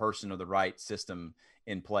right person or the right system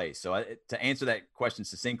in place. So to answer that question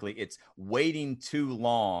succinctly, it's waiting too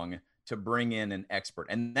long to bring in an expert.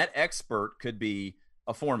 And that expert could be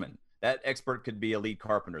a foreman. That expert could be a lead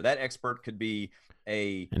carpenter. That expert could be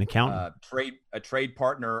an accountant, trade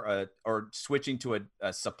partner, or switching to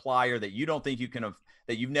a supplier that you don't think you can have,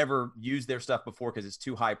 that you've never used their stuff before because it's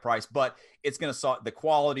too high priced, but it's going to solve, the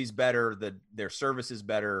quality's better, their service is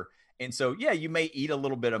better. And so, yeah, you may eat a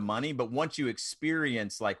little bit of money, but once you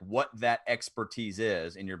experience like what that expertise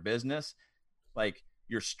is in your business, like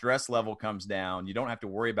your stress level comes down. You don't have to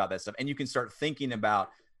worry about that stuff. And you can start thinking about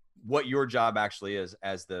what your job actually is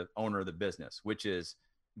as the owner of the business, which is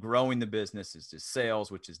growing the business, is just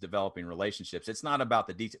sales, which is developing relationships. It's not about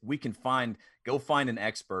the detail. We can go find an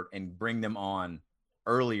expert and bring them on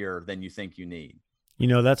earlier than you think you need. You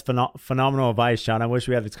know, that's phenomenal advice, Sean. I wish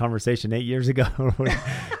we had this conversation 8 years ago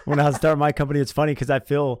when I was starting my company. It's funny because I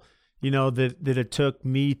feel, you know, that it took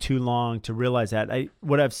me too long to realize that.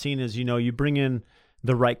 What I've seen is, you know, you bring in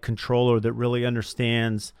the right controller that really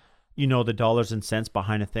understands, you know, the dollars and cents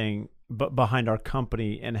behind a thing, but behind our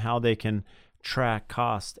company, and how they can track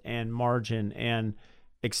cost and margin and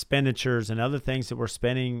expenditures and other things that we're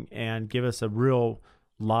spending, and give us a real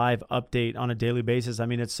live update on a daily basis. I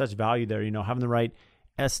mean, it's such value there, you know, having the right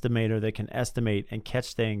estimator that can estimate and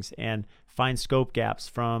catch things and find scope gaps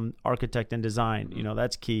from architect and design, you know,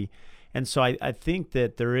 that's key. And so I think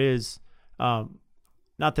that there is, not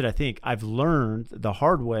that I think, I've learned the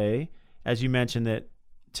hard way, as you mentioned, that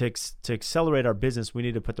to accelerate our business, we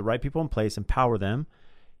need to put the right people in place, empower them,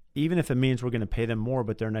 even if it means we're going to pay them more,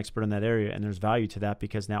 but they're an expert in that area. And there's value to that,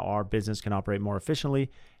 because now our business can operate more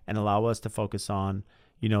efficiently and allow us to focus on,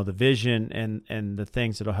 you know, the vision and the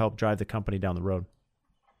things that'll help drive the company down the road.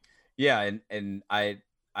 Yeah. And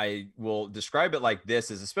I will describe it like this,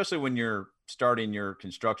 is especially when you're starting your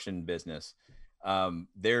construction business, I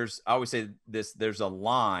always say this, there's a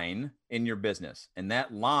line in your business, and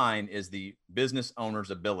that line is the business owner's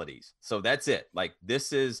abilities. So that's it. Like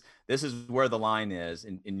this is where the line is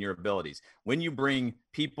in your abilities. When you bring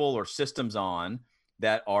people or systems on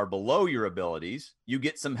that are below your abilities, you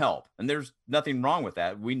get some help, and there's nothing wrong with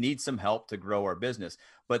that. We need some help to grow our business,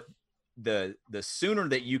 but the sooner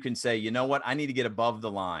that you can say, you know what, I need to get above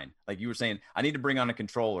the line. Like you were saying, I need to bring on a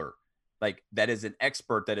controller, like that is an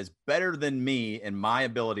expert that is better than me in my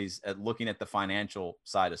abilities at looking at the financial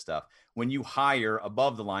side of stuff. When you hire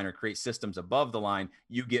above the line or create systems above the line,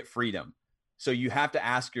 you get freedom. So you have to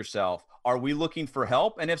ask yourself, are we looking for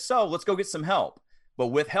help? And if so, let's go get some help. But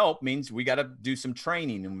with help means we got to do some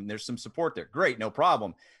training, and there's some support there. Great, no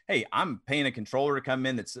problem. Hey, I'm paying a controller to come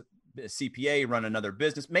in that's a CPA, run another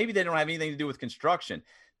business. Maybe they don't have anything to do with construction.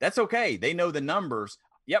 That's okay. They know the numbers.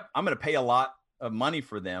 Yep, I'm going to pay a lot of money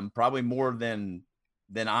for them, probably more than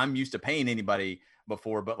I'm used to paying anybody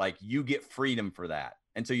before, but like you get freedom for that.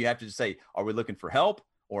 And so you have to just say, are we looking for help,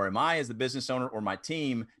 or am I, as the business owner or my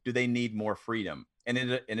team, do they need more freedom? And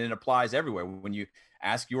it applies everywhere. When you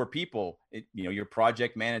ask your people, you know, your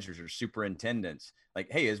project managers or superintendents, like,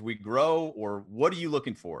 hey, as we grow, or what are you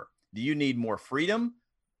looking for? Do you need more freedom,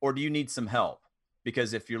 or do you need some help?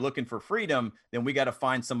 Because if you're looking for freedom, then we got to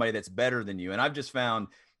find somebody that's better than you. And I've just found,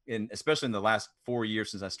 especially in the last 4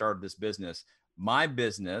 years since I started this business, my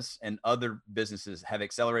business and other businesses have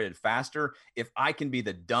accelerated faster if I can be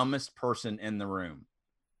the dumbest person in the room.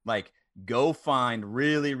 Like, go find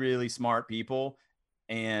really, really smart people,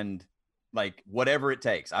 and like whatever it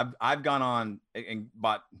takes. I've gone on and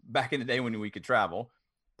bought, back in the day when we could travel,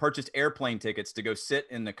 purchased airplane tickets to go sit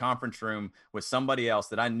in the conference room with somebody else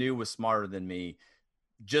that I knew was smarter than me,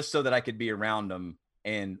 just so that I could be around them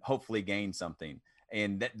and hopefully gain something.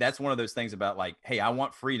 And that's one of those things about like, hey, I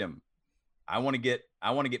want freedom. I want to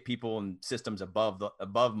get people and systems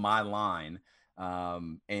above my line.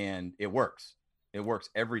 And it works. It works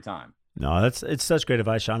every time. No, it's such great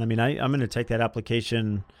advice, Sean. I mean, I'm going to take that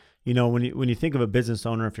application. When you think of a business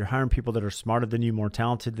owner, if you're hiring people that are smarter than you, more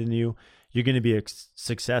talented than you, you're going to be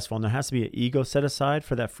successful. And there has to be an ego set aside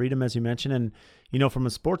for that freedom, as you mentioned. And from a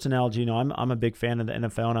sports analogy, I'm a big fan of the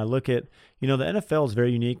NFL, and I look at the NFL is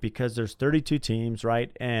very unique because there's 32 teams,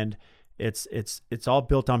 right? And it's all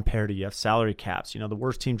built on parity. You have salary caps. The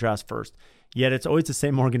worst team drafts first. Yet it's always the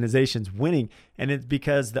same organizations winning. And it's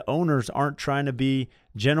because the owners aren't trying to be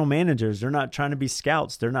general managers. They're not trying to be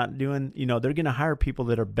scouts. They're not doing, they're going to hire people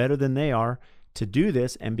that are better than they are to do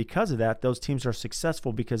this. And because of that, those teams are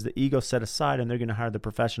successful because the ego set aside and they're going to hire the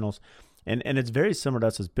professionals. And it's very similar to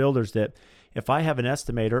us as builders that if I have an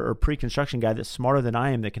estimator or pre-construction guy that's smarter than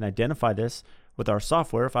I am that can identify this with our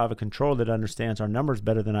software, if I have a controller that understands our numbers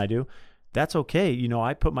better than I do, that's okay.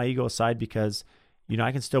 I put my ego aside because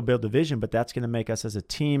I can still build the vision, but that's going to make us as a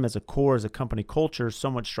team, as a core, as a company culture, so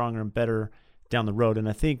much stronger and better down the road. And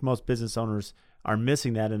I think most business owners are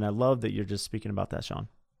missing that. And I love that you're just speaking about that, Sean.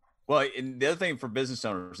 Well, and the other thing for business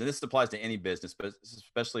owners, and this applies to any business, but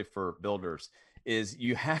especially for builders, is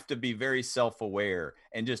you have to be very self-aware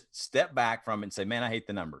and just step back from it and say, man, I hate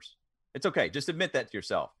the numbers. It's okay. Just admit that to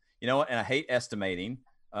yourself. You know what? And I hate estimating.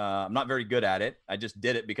 I'm not very good at it. I just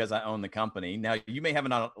did it because I own the company. Now you may have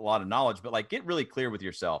a lot of knowledge, but like get really clear with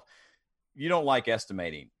yourself. You don't like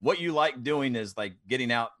estimating. What you like doing is like getting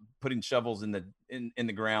out, putting shovels in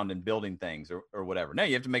the ground and building things or whatever. Now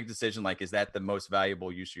you have to make a decision. Like, is that the most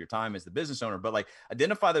valuable use of your time as the business owner? But like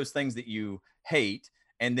identify those things that you hate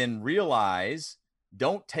and then realize,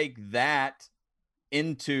 don't take that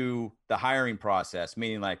into the hiring process,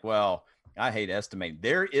 meaning like, well, I hate estimating.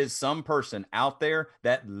 There is some person out there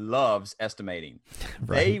that loves estimating.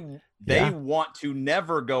 Right. They want to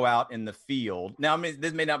never go out in the field. Now, I mean,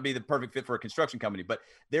 this may not be the perfect fit for a construction company, but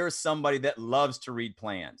there is somebody that loves to read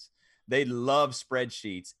plans. They love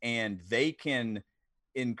spreadsheets, and they can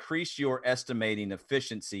increase your estimating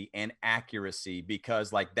efficiency and accuracy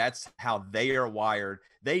because like that's how they are wired.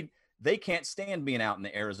 They can't stand being out in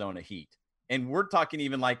the Arizona heat. And we're talking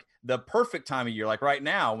even like the perfect time of year, like right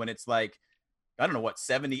now when it's like, I don't know what,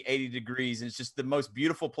 70, 80 degrees. And it's just the most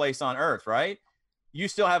beautiful place on earth, right? You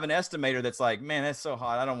still have an estimator that's like, man, that's so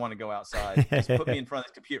hot. I don't want to go outside. Just put me in front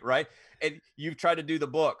of the computer, right? And you've tried to do the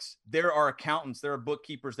books. There are accountants, there are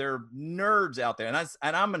bookkeepers, there are nerds out there. And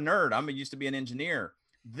I'm a nerd. I used to be an engineer.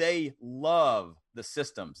 They love the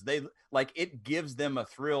systems. They like, it gives them a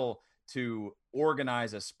thrill to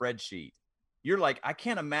organize a spreadsheet. You're like, I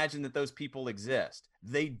can't imagine that those people exist.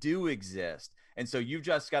 They do exist. And so you've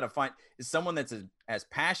just got to find someone that's as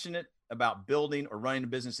passionate about building or running a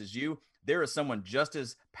business as you. There is someone just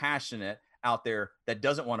as passionate out there that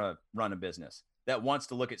doesn't want to run a business, that wants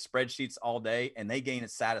to look at spreadsheets all day, and they gain a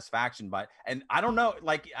satisfaction by it. And I don't know,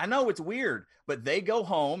 like, I know it's weird, but they go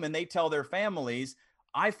home and they tell their families,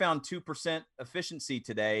 I found 2% efficiency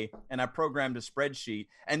today and I programmed a spreadsheet,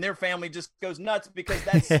 and their family just goes nuts because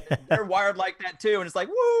they're wired like that too. And it's like,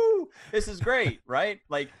 woo, this is great. Right?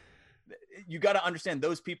 Like you got to understand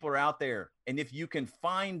those people are out there. And if you can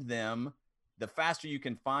find them, the faster you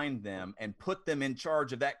can find them and put them in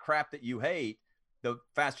charge of that crap that you hate, the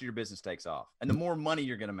faster your business takes off and the more money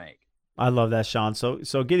you're going to make. I love that, Sean.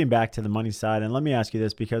 So getting back to the money side, and let me ask you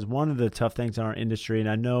this, because one of the tough things in our industry, and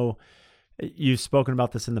I know you've spoken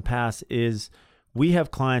about this in the past, is we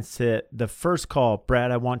have clients that the first call,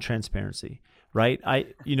 Brad, I want transparency, right? I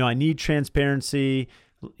need transparency.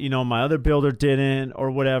 My other builder didn't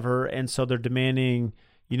or whatever. And so they're demanding,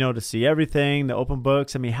 to see everything, the open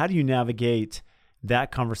books. I mean, how do you navigate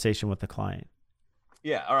that conversation with the client?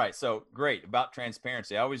 Yeah. All right. So great about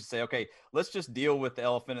transparency. I always say, okay, let's just deal with the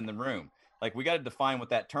elephant in the room. Like we got to define what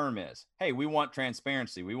that term is. Hey, we want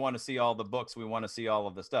transparency. We want to see all the books. We want to see all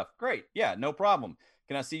of the stuff. Great. Yeah, no problem.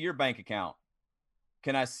 Can I see your bank account?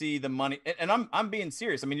 Can I see the money? And I'm being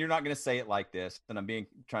serious. I mean, you're not going to say it like this, and I'm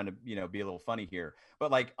trying to, be a little funny here, but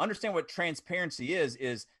like understand what transparency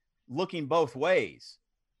is looking both ways.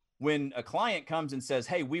 When a client comes and says,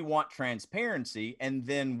 hey, we want transparency, and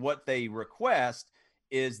then what they request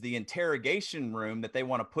is the interrogation room that they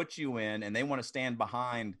want to put you in, and they want to stand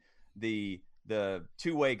behind the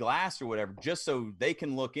two-way glass or whatever, just so they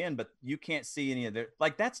can look in, but you can't see any of their,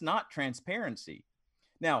 like, that's not transparency.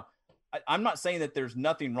 Now, I'm not saying that there's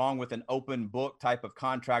nothing wrong with an open book type of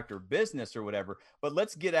contract or business or whatever, but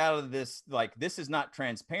let's get out of this. Like, this is not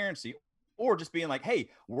transparency, or just being like, hey,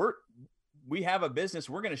 we have a business.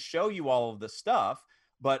 We're going to show you all of the stuff,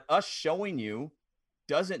 but us showing you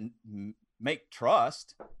doesn't make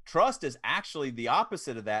trust. Trust is actually the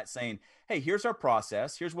opposite of that, saying, hey, here's our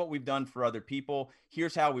process. Here's what we've done for other people.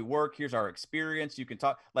 Here's how we work. Here's our experience. You can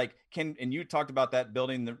talk and you talked about that,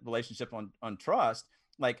 building the relationship on trust.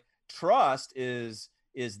 Like, trust is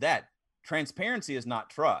that. Transparency is not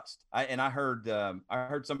trust. I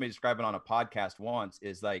heard somebody describe it on a podcast once,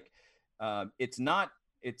 is like, it's not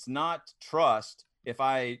trust if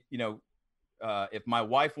if my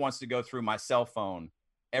wife wants to go through my cell phone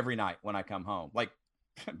every night when I come home. Like,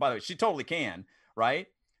 by the way, she totally can, right?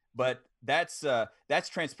 But that's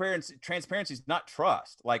transparency. Transparency is not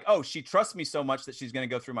trust. Like, oh, she trusts me so much that she's going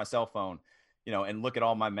to go through my cell phone, and look at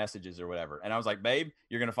all my messages or whatever. And I was like, babe,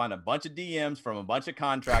 you're going to find a bunch of DMs from a bunch of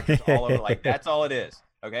contractors all over. Like, that's all it is.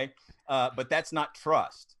 Okay. But that's not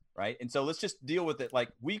trust. Right. And so let's just deal with it. Like,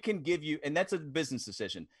 we can give you, and that's a business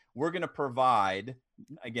decision. We're going to provide,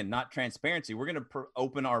 again, not transparency. We're going to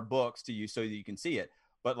open our books to you so that you can see it.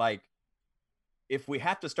 But like, if we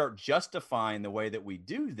have to start justifying the way that we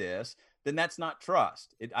do this, then that's not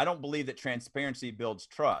trust. I don't believe that transparency builds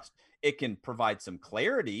trust. It can provide some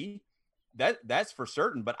clarity. That's for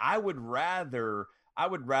certain. But I would rather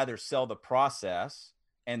sell the process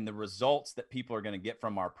and the results that people are going to get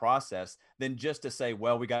from our process than just to say,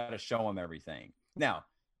 well, we got to show them everything. Now,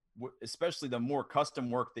 especially the more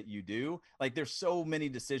custom work that you do, like, there's so many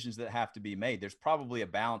decisions that have to be made. There's probably a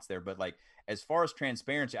balance there, but like, as far as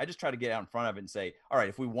transparency, I just try to get out in front of it and say, all right,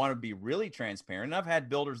 if we want to be really transparent, and I've had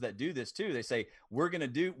builders that do this too. They say,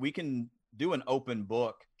 we can do an open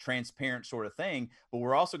book, transparent sort of thing, but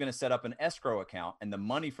we're also going to set up an escrow account, and the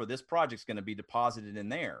money for this project is going to be deposited in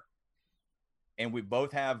there. And we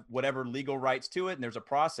both have whatever legal rights to it. And there's a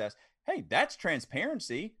process. Hey, that's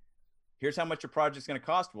transparency. Here's how much your project's going to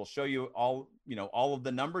cost. We'll show you all of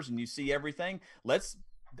the numbers, and you see everything.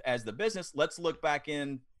 As the business, let's look back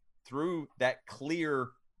in through that clear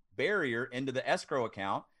barrier into the escrow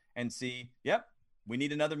account and see, yep, we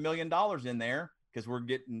need another $1 million in there because we're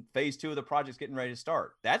getting phase 2 of the project's getting ready to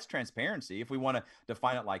start. That's transparency if we want to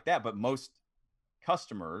define it like that. But most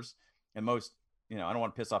customers and most, I don't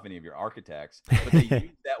want to piss off any of your architects, but they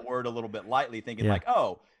use that word a little bit lightly, thinking like,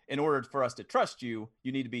 oh, in order for us to trust you,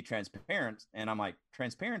 you need to be transparent. And I'm like,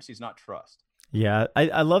 transparency is not trust. Yeah,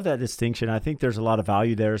 I love that distinction. I think there's a lot of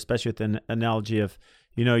value there, especially with the analogy of,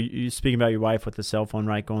 you speaking about your wife with the cell phone,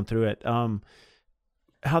 right, going through it.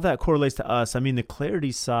 How that correlates to us. I mean, the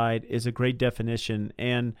clarity side is a great definition.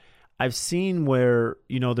 And I've seen where,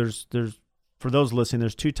 there's for those listening,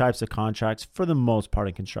 there's 2 types of contracts for the most part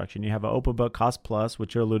in construction. You have an open book cost plus,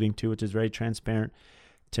 which you're alluding to, which is very transparent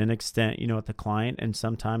to an extent, with the client. And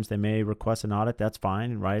sometimes they may request an audit. That's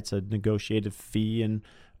fine, right? It's a negotiated fee and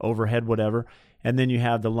overhead, whatever. And then you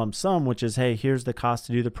have the lump sum, which is, hey, here's the cost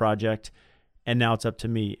to do the project, and now it's up to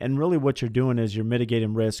me. And really what you're doing is you're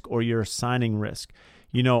mitigating risk, or you're assigning risk.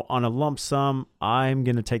 On a lump sum, I'm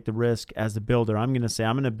going to take the risk as the builder. I'm going to say,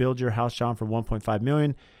 I'm going to build your house, Sean, for $1.5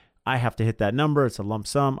 million. I have to hit that number. It's a lump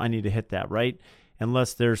sum. I need to hit that, right?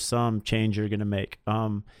 Unless there's some change you're going to make.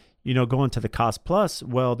 Going to the cost plus,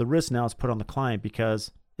 well, the risk now is put on the client,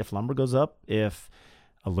 because if lumber goes up, if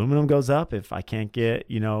aluminum goes up, if I can't get,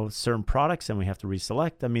 certain products and we have to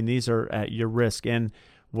reselect, I mean, these are at your risk. And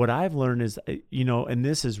what I've learned is, and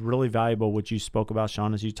this is really valuable, what you spoke about,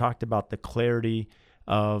 Sean, is you talked about the clarity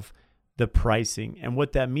of the pricing. And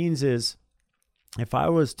what that means is, if I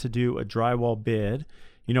was to do a drywall bid,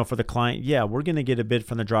 for the client, yeah, we're going to get a bid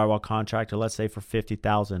from the drywall contractor, let's say for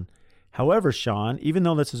 $50,000. However, Sean, even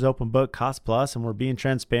though this is open book cost plus and we're being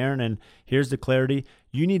transparent and here's the clarity,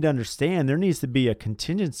 you need to understand there needs to be a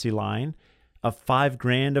contingency line of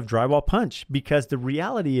 $5,000 of drywall punch, because the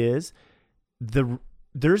reality is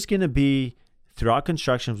there's going to be, throughout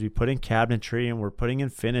construction, as we put in cabinetry and we're putting in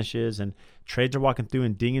finishes and trades are walking through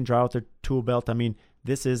and ding and dry with their tool belt. I mean,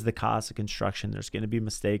 this is the cost of construction. There's going to be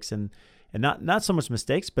mistakes and not so much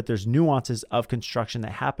mistakes, but there's nuances of construction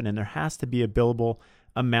that happen, and there has to be a billable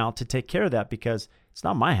amount to take care of that, because it's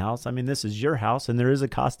not my house. I mean, this is your house, and there is a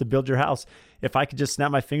cost to build your house. If I could just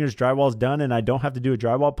snap my fingers, drywall's done, and I don't have to do a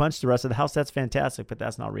drywall punch the rest of the house, that's fantastic, but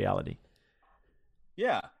that's not reality.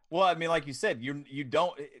 Yeah. Well, I mean, like you said, you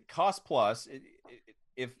don't cost plus.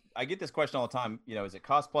 If I get this question all the time, is it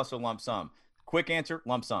cost plus or lump sum? Quick answer,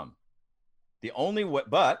 lump sum. The only way,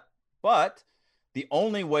 but the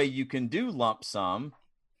only way you can do lump sum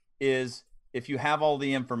is if you have all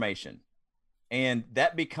the information, and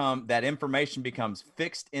that information becomes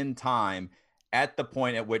fixed in time at the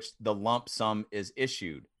point at which the lump sum is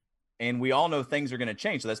issued. And we all know things are going to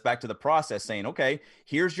change. So that's back to the process saying, okay,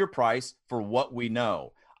 here's your price for what we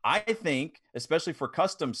know. I think, especially for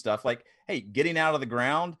custom stuff, like, hey, getting out of the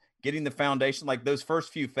ground, getting the foundation, like those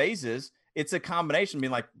first few phases, it's a combination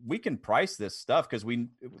being like, we can price this stuff because we,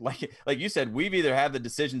 like you said, we've either have the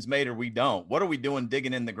decisions made or we don't. What are we doing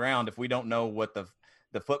digging in the ground if we don't know what the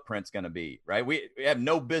footprint's going to be, right? We have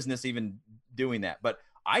no business even doing that. But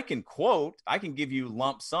I can give you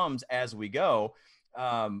lump sums as we go.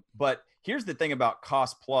 But here's the thing about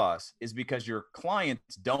cost plus is because your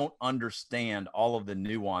clients don't understand all of the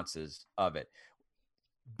nuances of it.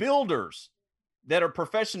 Builders that are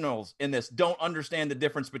professionals in this don't understand the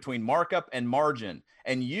difference between markup and margin.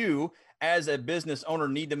 And you, as a business owner,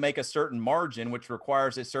 need to make a certain margin, which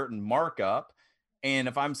requires a certain markup. And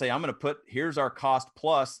if I'm saying, I'm going to put, here's our cost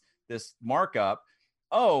plus this markup.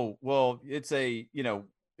 Oh, well, it's a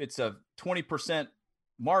 20%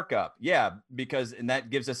 markup. Yeah, because, and that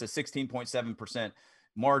gives us a 16.7%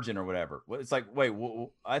 margin or whatever. Well, it's like, wait,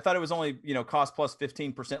 well, I thought it was only, cost plus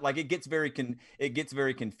 15%. Like it gets very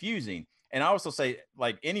confusing. And I also say,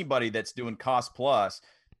 like, anybody that's doing cost plus,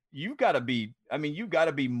 you've got to be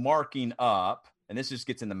marking up. And this just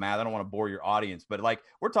gets in the math. I don't want to bore your audience, but like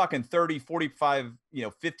we're talking 30, 45,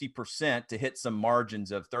 50% to hit some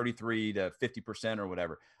margins of 33 to 50% or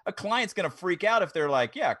whatever. A client's going to freak out if they're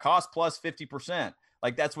like, yeah, cost plus 50%.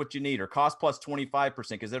 Like that's what you need, or cost plus 25%,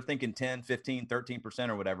 because they're thinking 10, 15, 13%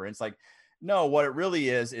 or whatever. And it's like, no, what it really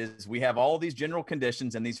is we have all these general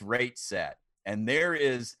conditions and these rates set, and there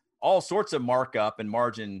is all sorts of markup and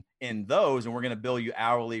margin in those, and we're going to bill you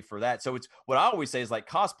hourly for that. So it's what I always say is like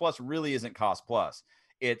cost plus really isn't cost plus.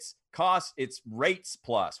 It's rates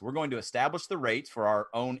plus. We're going to establish the rates for our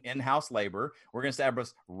own in-house labor. We're going to establish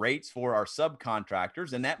rates for our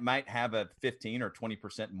subcontractors, and that might have a 15 or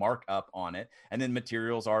 20% markup on it. And then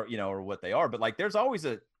materials are, or what they are. But like there's always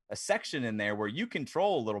a section in there where you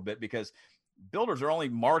control a little bit, because builders are only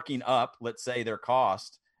marking up, let's say, their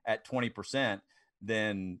cost at 20%,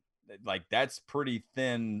 then like that's pretty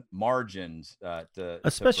thin margins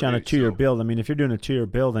especially on a 2-year build. I mean, if you're doing a 2-year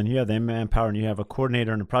build and you have the manpower and you have a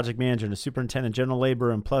coordinator and a project manager and a superintendent, general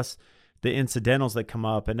labor, and plus the incidentals that come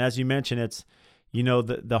up. And as you mentioned, it's,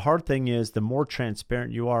 the hard thing is the more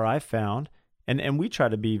transparent you are, I found, and we try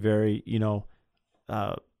to be very,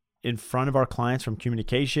 in front of our clients from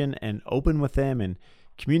communication and open with them and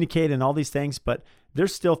communicate and all these things. But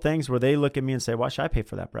there's still things where they look at me and say, why should I pay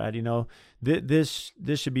for that, Brad? This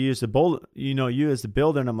should be used to you as the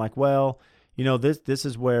builder. And I'm like, well, this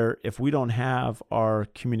is where if we don't have our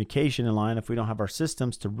communication in line, if we don't have our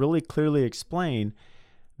systems to really clearly explain,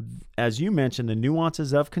 as you mentioned, the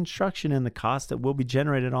nuances of construction and the cost that will be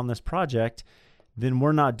generated on this project, then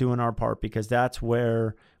we're not doing our part, because that's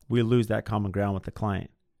where we lose that common ground with the client.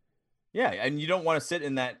 Yeah. And you don't want to sit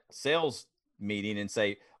in that sales meeting and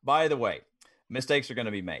say, by the way, mistakes are going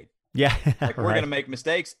to be made. Yeah. Like we're going to make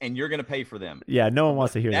mistakes and you're going to pay for them. Yeah. No one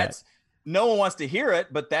wants to hear that. No one wants to hear it,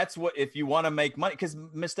 but that's what, if you want to make money, because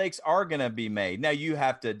mistakes are going to be made. Now you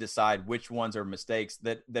have to decide which ones are mistakes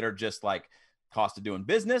that are just like cost of doing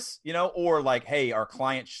business, or like, hey, our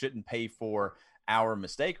client shouldn't pay for our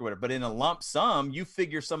mistake or whatever. But in a lump sum, you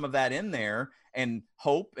figure some of that in there and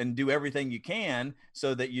hope and do everything you can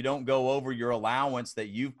so that you don't go over your allowance that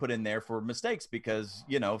you've put in there for mistakes, because,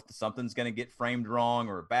 something's going to get framed wrong,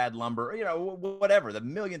 or bad lumber, whatever, the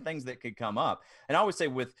million things that could come up. And I always say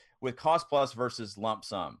with cost plus versus lump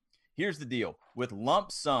sum, here's the deal. With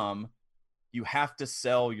lump sum, you have to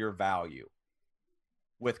sell your value.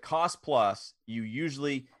 With cost plus, you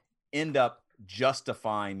usually end up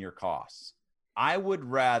justifying your costs. I would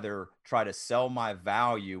rather try to sell my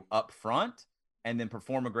value up front and then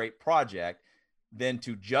perform a great project than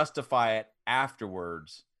to justify it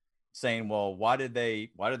afterwards, saying, well, why did they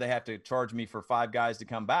have to charge me for 5 guys to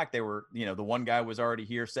come back? They were, the one guy was already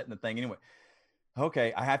here setting the thing anyway.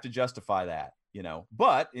 Okay, I have to justify that,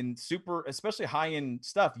 but in especially high-end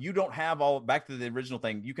stuff, you don't have back to the original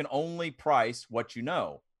thing, you can only price what you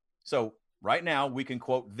know. So right now we can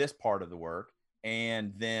quote this part of the work,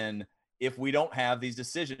 and then if we don't have these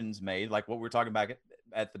decisions made, like what we were talking about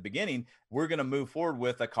at the beginning, we're going to move forward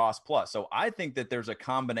with a cost plus. So I think that there's a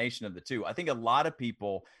combination of the two. I think a lot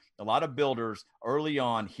of builders early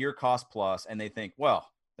on hear cost plus and they think,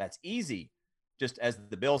 well, that's easy. Just as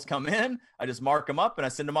the bills come in, I just mark them up and I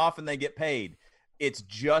send them off and they get paid. It's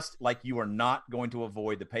just like you are not going to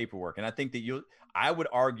avoid the paperwork. And I think that I would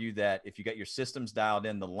argue that if you got your systems dialed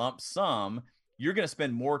in, the lump sum, you're going to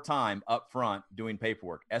spend more time up front doing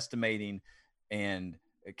paperwork, estimating and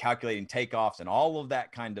calculating takeoffs and all of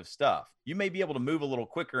that kind of stuff. You may be able to move a little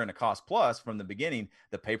quicker in a cost plus from the beginning.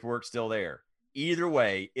 The paperwork's still there. Either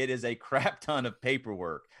way, it is a crap ton of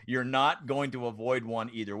paperwork. You're not going to avoid one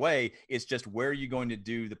either way. It's just where are you going to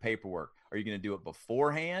do the paperwork? Are you going to do it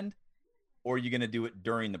beforehand or are you going to do it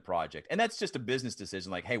during the project? And that's just a business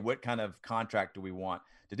decision. Like, hey, what kind of contract do we want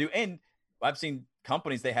to do? And I've seen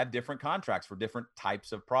companies, they have different contracts for different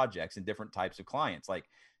types of projects and different types of clients. Like,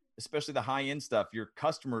 especially the high end stuff, your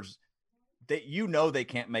customers, they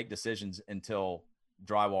can't make decisions until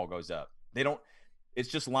drywall goes up. They don't, it's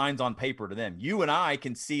just lines on paper to them. You and I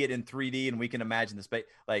can see it in 3D and we can imagine the space.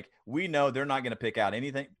 Like, we know they're not going to pick out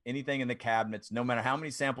anything in the cabinets, no matter how many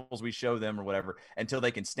samples we show them or whatever, until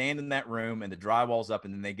they can stand in that room and the drywall's up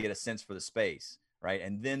and then they get a sense for the space. Right.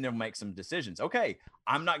 And then they'll make some decisions. Okay,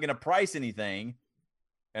 I'm not going to price anything,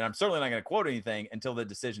 and I'm certainly not going to quote anything until the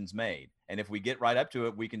decision's made. And if we get right up to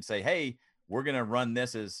it, we can say, hey, we're going to run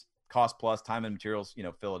this as cost plus time and materials,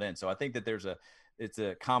 fill it in. So I think that it's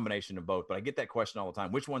a combination of both, but I get that question all the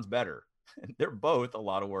time. Which one's better? They're both a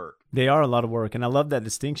lot of work. They are a lot of work. And I love that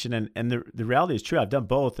distinction. And the reality is true. I've done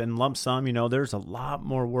both. And lump sum, there's a lot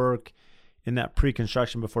more work in that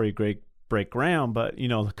pre-construction before you break ground. But,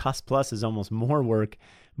 the cost plus is almost more work,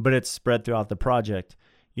 but it's spread throughout the project.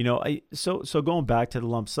 So going back to the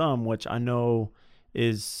lump sum, which I know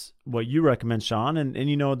is what you recommend, Sean,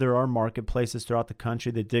 and there are marketplaces throughout the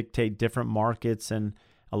country that dictate different markets, and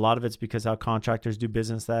a lot of it's because how contractors do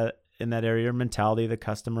business in that area, mentality of the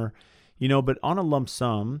customer, but on a lump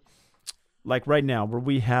sum, like right now where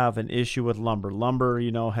we have an issue with lumber,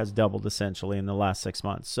 has doubled essentially in the last 6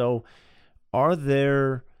 months. So are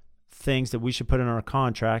there things that we should put in our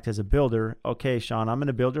contract as a builder? Okay, Sean, I'm going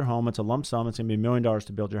to build your home. It's a lump sum. It's going to be $1 million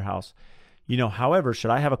to build your house. However, should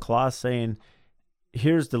I have a clause saying,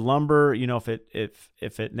 here's the lumber, if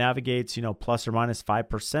it navigates, plus or minus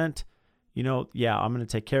 5%, yeah, I'm going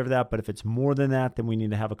to take care of that. But if it's more than that, then we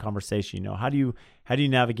need to have a conversation. How do you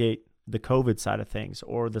navigate the COVID side of things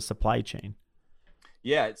or the supply chain?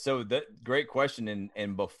 Yeah. So great question.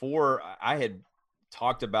 And before, I had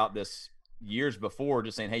talked about this years before,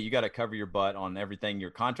 just saying, hey, you got to cover your butt on everything. Your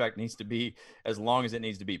contract needs to be as long as it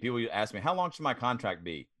needs to be. People ask me, how long should my contract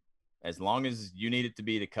be? As long as you need it to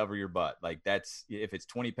be to cover your butt. Like, that's, if it's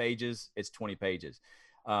 20 pages, it's 20 pages.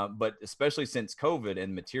 But especially since COVID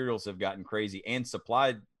and materials have gotten crazy and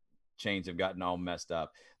supply chains have gotten all messed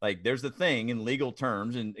up. Like, there's the thing in legal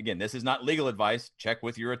terms, and again, this is not legal advice, check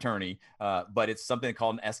with your attorney, but it's something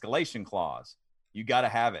called an escalation clause. You got to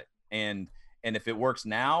have it. And if it works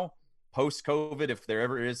now, post-COVID, if there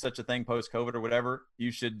ever is such a thing post-COVID or whatever,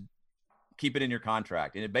 you should keep it in your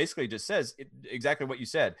contract. And it basically just says exactly what you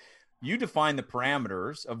said. You define the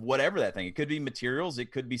parameters of whatever that thing. It could be materials,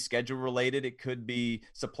 it could be schedule related, it could be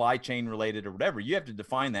supply chain related or whatever. You have to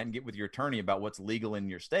define that and get with your attorney about what's legal in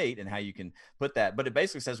your state and how you can put that. But it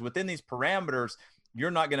basically says within these parameters,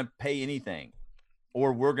 you're not going to pay anything,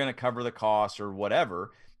 or we're going to cover the costs or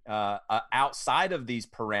whatever. Outside of these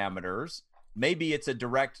parameters, maybe it's a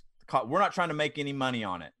direct cost. We're not trying to make any money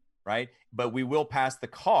on it, right? But we will pass the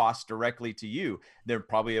cost directly to you. There's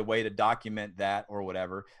probably a way to document that or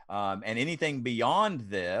whatever. And anything beyond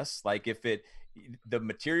this, like if the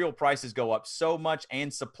material prices go up so much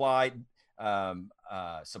and supply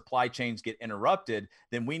chains get interrupted,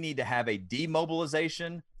 then we need to have a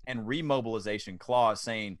demobilization and remobilization clause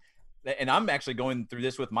saying, and I'm actually going through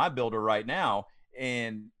this with my builder right now.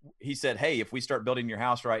 And he said, hey, if we start building your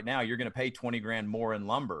house right now, you're going to pay 20 grand more in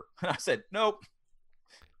lumber. And I said, nope.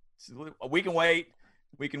 We can wait.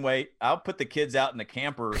 I'll put the kids out in the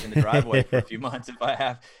camper in the driveway for a few months if I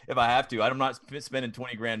have to. I'm not spending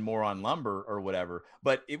 20 grand more on lumber or whatever.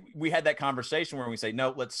 But we had that conversation where we say,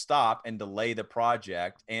 no, let's stop and delay the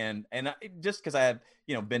project. And just because I have,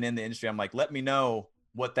 been in the industry, I'm like, let me know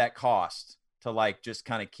what that costs to like just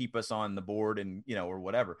kind of keep us on the board and, or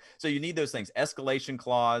whatever. So you need those things, escalation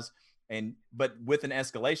clause. But with an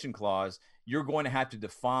escalation clause, you're going to have to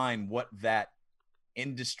define what that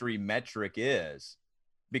industry metric is,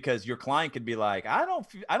 because your client could be like, I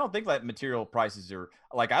don't think that material prices are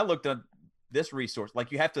like, I looked at this resource. Like,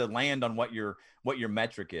 you have to land on what your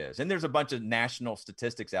metric is. And there's a bunch of national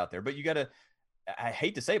statistics out there, but you got to, I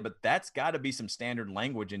hate to say it, but that's got to be some standard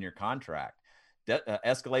language in your contract.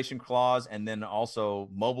 Escalation clause, and then also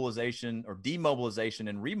mobilization or demobilization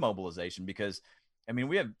and remobilization, because I mean,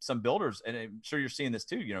 we have some builders, and I'm sure you're seeing this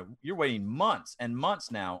too, you're waiting months and months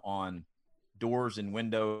now on doors and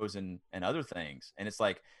windows and other things. And it's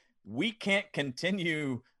like, we can't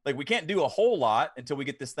continue, like we can't do a whole lot until we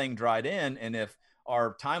get this thing dried in. And if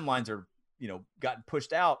our timelines are, gotten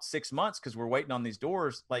pushed out 6 months because we're waiting on these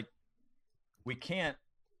doors, like we can't.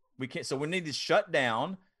 So we need to shut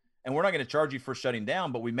down, and we're not going to charge you for shutting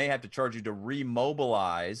down, but we may have to charge you to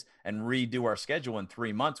remobilize and redo our schedule in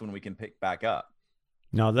 3 months when we can pick back up.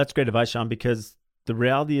 No, that's great advice, Sean, because the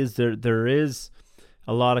reality is there is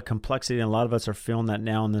a lot of complexity, and a lot of us are feeling that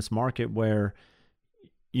now in this market where,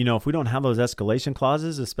 if we don't have those escalation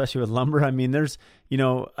clauses, especially with lumber, I mean, there's,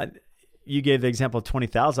 you gave the example of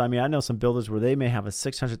 20,000. I mean, I know some builders where they may have a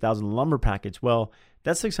 600,000 lumber package. Well,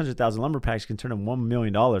 that 600,000 lumber package can turn in $1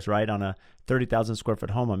 million, right, on a 30,000 square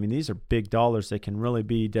foot home. I mean, these are big dollars that can really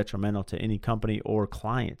be detrimental to any company or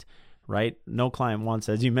client, right? No client wants,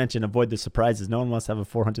 as you mentioned, avoid the surprises. No one wants to have a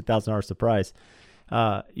 $400,000 surprise. With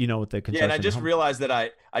the construction. Yeah, and I just realized that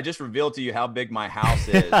I just revealed to you how big my house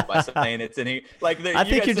is by saying it's in here. Like, I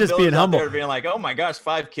think you're just being humble. Being like, oh my gosh,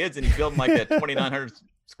 5 kids and he's building like a 2,900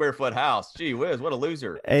 square foot house. Gee whiz, what a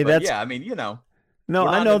loser. Hey, but yeah, I mean, No,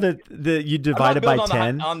 I know that you divide it by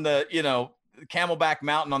 10 on the Camelback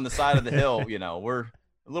Mountain on the side of the hill. We're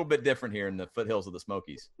a little bit different here in the foothills of the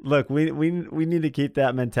Smokies. Look, we need to keep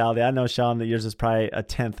that mentality. I know, Sean, that yours is probably a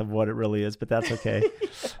tenth of what it really is, but that's okay.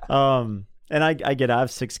 And I get it. I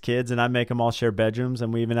have 6 kids, and I make them all share bedrooms,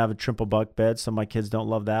 and we even have a triple bunk bed, so my kids don't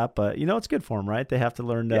love that. But, it's good for them, right? They have to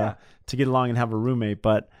learn to get along and have a roommate.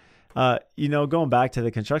 But, going back to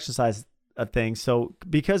the construction side of things, so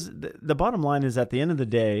because the bottom line is at the end of the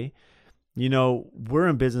day, we're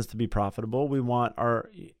in business to be profitable. We want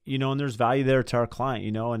our, and there's value there to our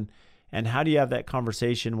client, and how do you have that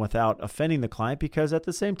conversation without offending the client? Because at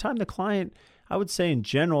the same time, the client, I would say in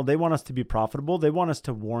general, they want us to be profitable. They want us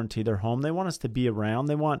to warranty their home. They want us to be around.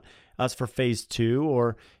 They want us for phase 2,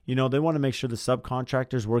 or, they want to make sure the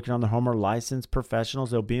subcontractors working on their home are licensed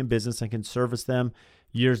professionals. They'll be in business and can service them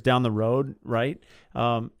years down the road. Right.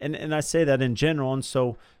 And I say that in general. And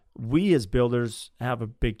so we as builders have a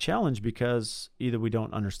big challenge because either we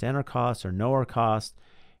don't understand our costs or know our costs.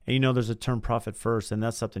 And, there's a term profit first, and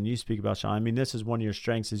that's something you speak about, Sean. I mean, this is one of your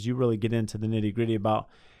strengths, is you really get into the nitty gritty about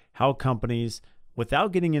how companies,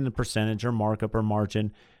 without getting into percentage or markup or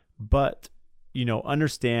margin, but,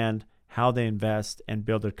 understand how they invest and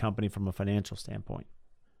build their company from a financial standpoint.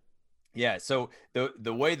 Yeah. So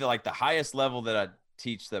the way that, like, the highest level that I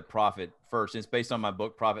teach the profit first, and it's based on my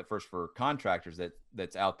book, Profit First for Contractors,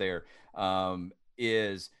 that's out there,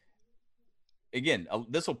 is, again,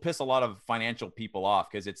 this will piss a lot of financial people off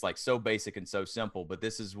because it's like so basic and so simple, but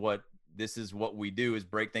this is what we do, is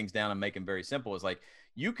break things down and make them very simple. It's like,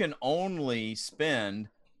 you can only spend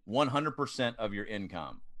 100% of your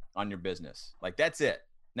income on your business. Like, that's it.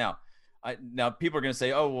 Now people are going to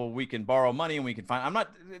say, oh, well, we can borrow money and we can find,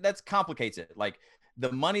 that complicates it. Like,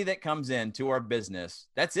 the money that comes into our business,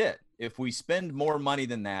 that's it. If we spend more money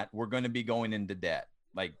than that, we're going to be going into debt.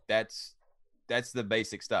 Like, that's the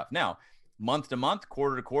basic stuff. Now, month to month,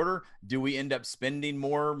 quarter to quarter, do we end up spending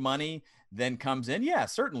more money than comes in? Yeah,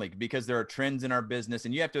 certainly, because there are trends in our business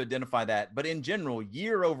and you have to identify that. But in general,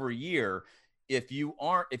 year over year, if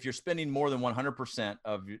you're spending more than 100%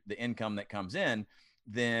 of the income that comes in,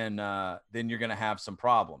 then you're going to have some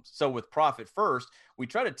problems. So with Profit First, we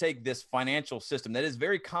try to take this financial system that is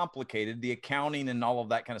very complicated, the accounting and all of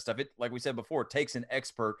that kind of stuff. It, like we said before, takes an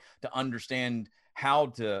expert to understand how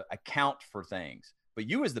to account for things. But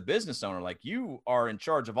you, as the business owner, like, you are in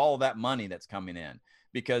charge of all of that money that's coming in,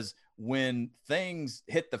 because when things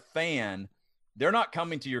hit the fan, they're not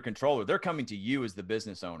coming to your controller. They're coming to you as the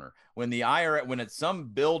business owner. When the IRS, when it's some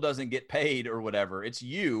bill doesn't get paid or whatever, it's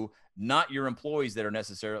you, not your employees that are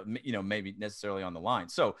necessarily, maybe necessarily on the line.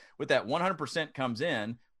 So with that 100% comes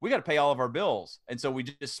in, we got to pay all of our bills. And so we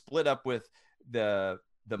just split up with the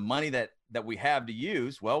money that we have to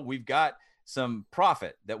use. Well, we've got some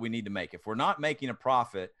profit that we need to make. If we're not making a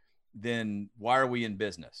profit, then why are we in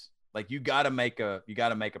business? Like, you got to make a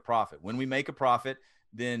profit. When we make a profit,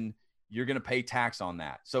 then you're going to pay tax on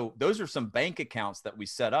that. So those are some bank accounts that we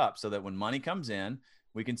set up so that when money comes in,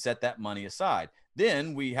 we can set that money aside.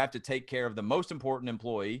 Then we have to take care of the most important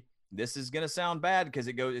employee. This is going to sound bad because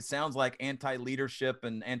it sounds like anti-leadership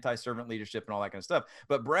and anti-servant leadership and all that kind of stuff.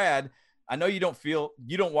 But Brad, I know you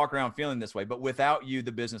don't walk around feeling this way, but without you,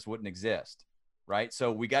 the business wouldn't exist, right?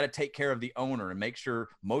 So we got to take care of the owner and make sure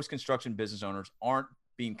most construction business owners aren't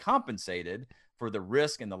being compensated for the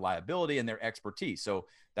risk and the liability and their expertise. So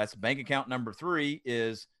that's bank account number 3,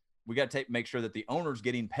 is we got to make sure that the owner's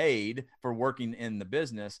getting paid for working in the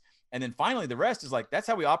business. And then finally, the rest is like, that's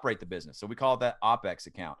how we operate the business. So we call it that OPEX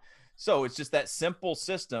account. So it's just that simple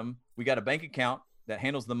system. We got a bank account that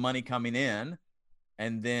handles the money coming in,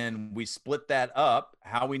 and then we split that up,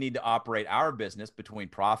 how we need to operate our business between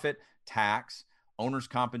profit, tax, owner's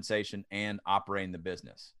compensation, and operating the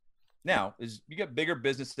business. Now, as you get bigger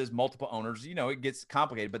businesses, multiple owners, it gets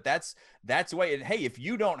complicated, but that's the way. And hey, if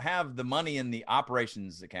you don't have the money in the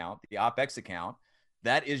operations account, the OPEX account,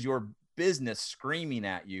 that is your business screaming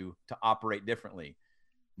at you to operate differently.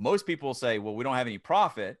 Most people say, well, we don't have any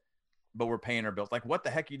profit. but we're paying our bills. Like, what the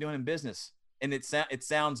heck are you doing in business? And it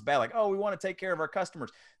sounds bad. Like, oh, we want to take care of our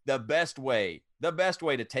customers. The best way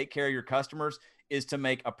to take care of your customers is to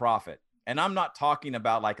make a profit. And I'm not talking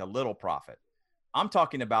about like a little profit. I'm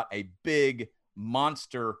talking about a big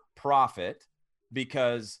monster profit,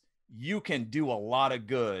 because you can do a lot of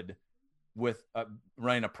good with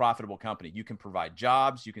running a profitable company. You can provide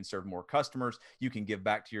jobs, you can serve more customers, you can give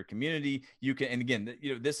back to your community. You can, and again,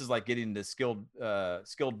 this is like getting the skilled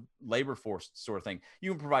labor force sort of thing.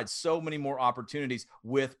 You can provide so many more opportunities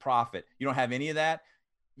with profit. You don't have any of that,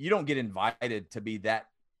 you don't get invited to be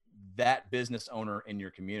that business owner in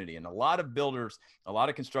your community. And a lot of builders, a lot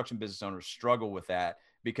of construction business owners struggle with that,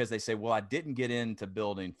 because they say, well, I didn't get into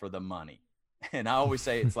building for the money. And I always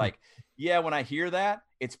say, it's like, yeah, when I hear that,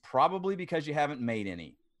 it's probably because you haven't made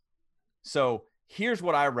any. So here's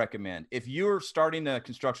what I recommend. If you're starting a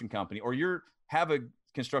construction company, or have a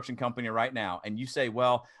construction company right now, and you say,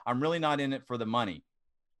 well, I'm really not in it for the money,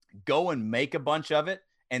 go and make a bunch of it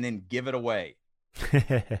and then give it away.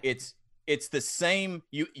 It's the same.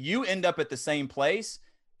 You end up at the same place,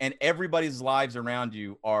 and everybody's lives around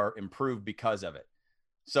you are improved because of it.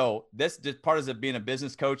 So this just part of being a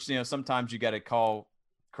business coach. Sometimes you got to call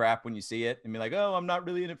crap when you see it and be like, oh, I'm not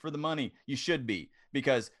really in it for the money. You should be,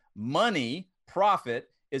 because money, profit,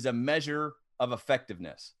 is a measure of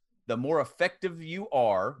effectiveness. The more effective you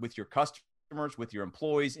are with your customers, with your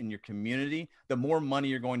employees, in your community, the more money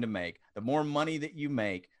you're going to make. The more money that you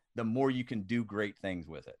make, the more you can do great things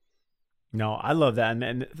with it. No, I love that.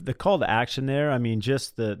 And the call to action there, I mean,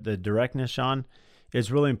 just the directness, Sean, is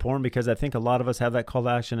really important, because I think a lot of us have that call to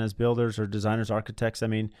action as builders or designers, architects. I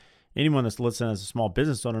mean, anyone that's listening as a small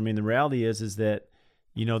business owner, I mean, the reality is that,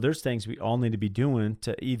 there's things we all need to be doing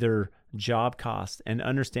to either job cost and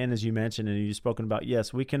understand, as you mentioned, and you've spoken about,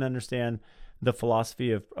 yes, we can understand the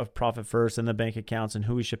philosophy of profit first and the bank accounts and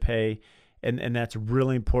who we should pay. And that's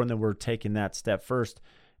really important that we're taking that step first.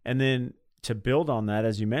 And then to build on that,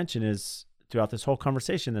 as you mentioned, is throughout this whole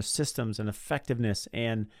conversation, there's systems and effectiveness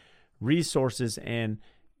and resources. And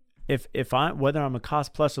if I, whether I'm a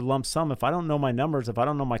cost plus or lump sum, if I don't know my numbers, if I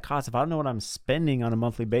don't know my costs, if I don't know what I'm spending on a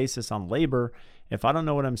monthly basis on labor, if I don't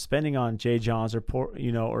know what I'm spending on J. Johns or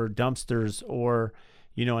or dumpsters, or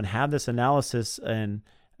and have this analysis and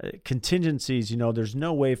contingencies, there's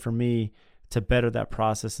no way for me to better that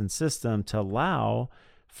process and system to allow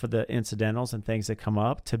for the incidentals and things that come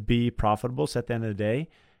up to be profitable. So at the end of the day,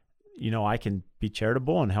 I can be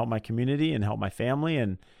charitable and help my community and help my family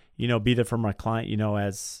and, be there for my client,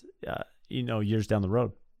 as, years down the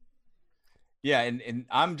road. Yeah. And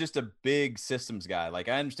I'm just a big systems guy. Like,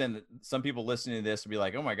 I understand that some people listening to this will be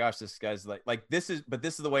like, oh my gosh, this guy's like, this is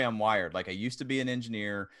the way I'm wired. Like, I used to be an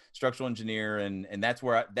engineer, structural engineer. And that's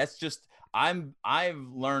where I've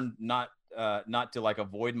learned not to like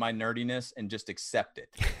avoid my nerdiness and just accept it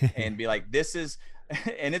and be like, this is,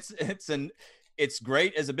 and it's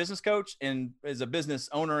great as a business coach and as a business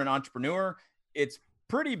owner and entrepreneur. It's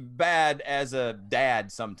pretty bad as a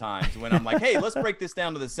dad sometimes when I'm like, hey, let's break this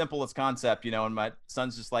down to the simplest concept, and my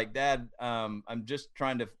son's just like, Dad, I'm just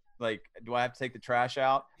trying to, like, do I have to take the trash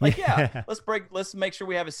out? Like, yeah, let's make sure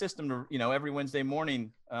we have a system to, every Wednesday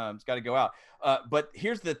morning, it's got to go out. But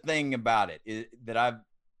here's the thing about it that I've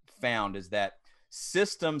found is that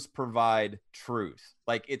systems provide truth.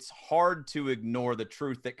 Like, it's hard to ignore the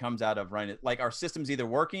truth that comes out of running it. Like, our system's either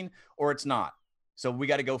working or it's not. So we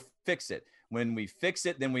got to go fix it. When we fix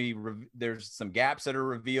it, then there's some gaps that are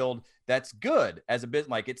revealed. That's good as a bit.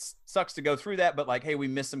 Like, it sucks to go through that, but like, hey, we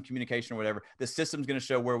missed some communication or whatever. The system's going to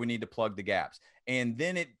show where we need to plug the gaps. And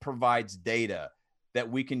then it provides data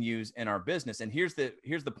that we can use in our business. And here's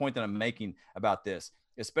the point that I'm making about this,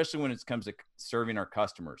 especially when it comes to serving our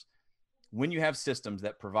customers. When you have systems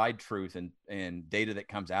that provide truth and data that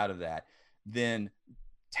comes out of that, then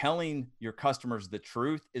telling your customers the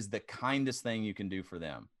truth is the kindest thing you can do for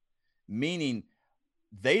them. Meaning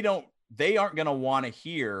they aren't going to want to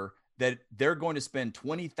hear that they're going to spend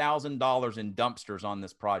 $20,000 in dumpsters on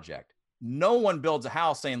this project. No one builds a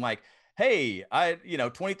house saying like, hey,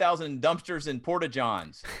 20,000 in dumpsters in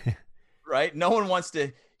Porta-Johns, right? No one wants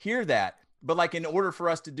to hear that. But like, in order for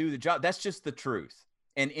us to do the job, that's just the truth.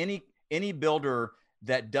 And any builder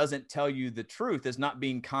that doesn't tell you the truth is not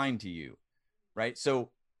being kind to you, right? So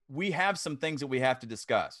we have some things that we have to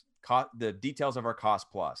discuss. The details of our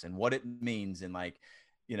cost plus and what it means. And like,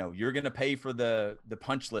 you're going to pay for the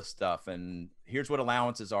punch list stuff. And here's what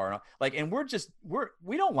allowances are like, and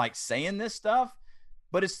we don't like saying this stuff,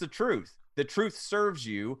 but it's the truth. The truth serves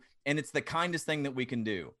you. And it's the kindest thing that we can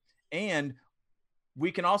do. And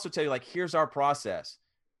we can also tell you like, here's our process.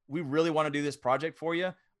 We really want to do this project for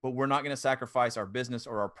you. but we're not going to sacrifice our business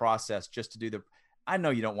or our process just to do the, I know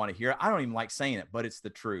you don't want to hear it. I don't even like saying it, but it's the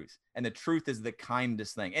truth. And the truth is the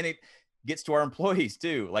kindest thing. And it gets to our employees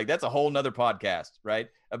too. Like that's a whole nother podcast, right?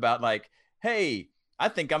 About like, hey, I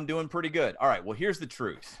think I'm doing pretty good. All right, well, here's the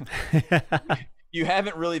truth. You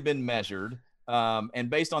haven't really been measured. And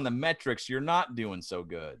based on the metrics, you're not doing so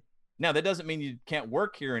good. Now, that doesn't mean you can't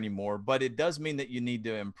work here anymore, but it does mean that you need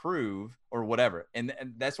to improve or whatever. And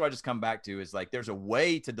that's what I just come back to is like, there's a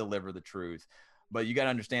way to deliver the truth, but you got to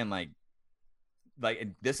understand like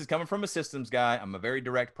this is coming from a systems guy. I'm a very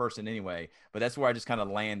direct person anyway, but that's where I just kind of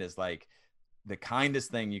land is like, the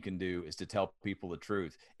kindest thing you can do is to tell people the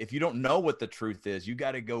truth. If you don't know what the truth is, you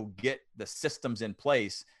got to go get the systems in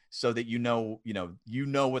place so that you know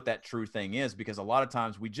what that true thing is, because a lot of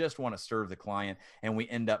times we just want to serve the client and we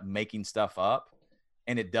end up making stuff up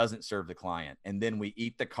and it doesn't serve the client. And then we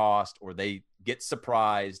eat the cost or they get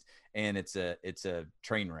surprised and it's a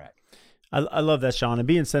train wreck. I love that, Sean, and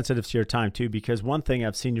being sensitive to your time too, because one thing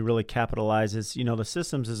I've seen you really capitalize is, the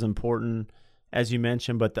systems is important, as you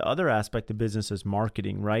mentioned, but the other aspect of business is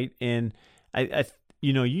marketing, right? And I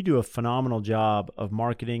you do a phenomenal job of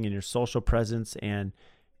marketing and your social presence and,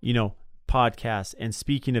 podcasts and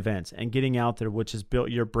speaking events and getting out there, which has built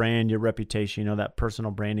your brand, your reputation. That personal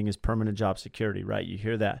branding is permanent job security, right? You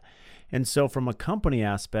hear that. And so from a company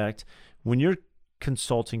aspect, when you're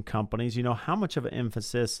consulting companies, how much of an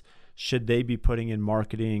emphasis should they be putting in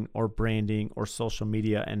marketing or branding or social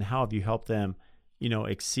media, and how have you helped them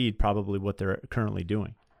exceed probably what they're currently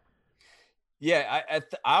doing? Yeah,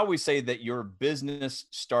 I always say that your business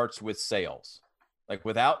starts with sales. Like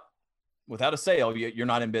without a sale, you're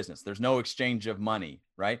not in business. There's no exchange of money,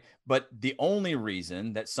 right? But the only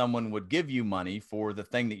reason that someone would give you money for the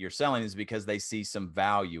thing that you're selling is because they see some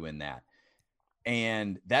value in that.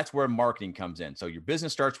 And that's where marketing comes in. So your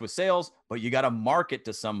business starts with sales, but you got to market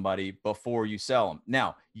to somebody before you sell them.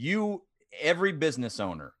 Now, every business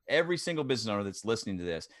owner, every single business owner that's listening to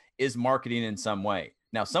this is marketing in some way.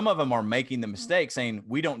 Now, some of them are making the mistake saying,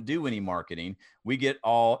 we don't do any marketing. We get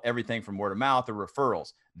everything from word of mouth or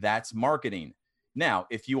referrals. That's marketing. Now,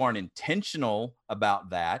 if you aren't intentional about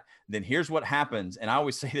that, then here's what happens. And I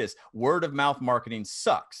always say this, word of mouth marketing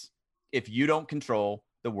sucks if you don't control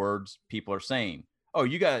the words people are saying. Oh,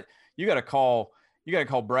 you got to call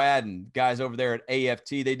Brad and guys over there at AFT.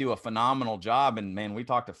 They do a phenomenal job. And man, we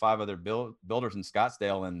talked to 5 other builders in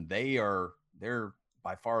Scottsdale, and they're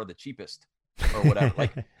by far the cheapest or whatever.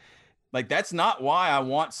 like that's not why I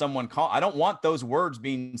want someone I don't want those words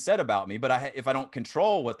being said about me, but if I don't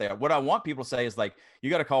control what I want people to say is like,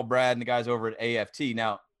 you got to call Brad and the guys over at AFT.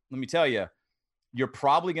 Now, let me tell you, you're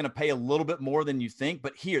probably going to pay a little bit more than you think,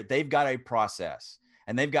 but here they've got a process.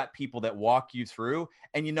 And they've got people that walk you through.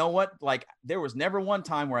 And you know what? Like there was never one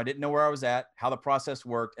time where I didn't know where I was at, how the process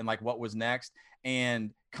worked, and like what was next.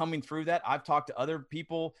 And coming through that, I've talked to other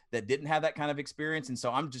people that didn't have that kind of experience. And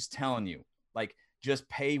so I'm just telling you, like, just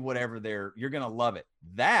pay whatever you're going to love it.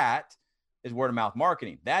 That is word of mouth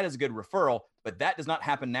marketing. That is a good referral, but that does not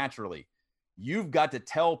happen naturally. You've got to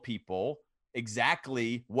tell people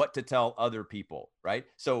exactly what to tell other people, right?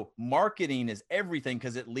 So marketing is everything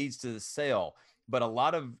because it leads to the sale. But a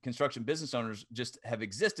lot of construction business owners just have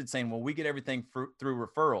existed saying, well, we get everything through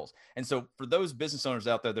referrals. And so for those business owners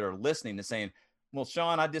out there that are listening to saying, well,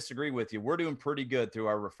 Sean, I disagree with you. We're doing pretty good through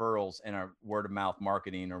our referrals and our word of mouth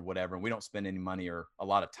marketing or whatever. And we don't spend any money or a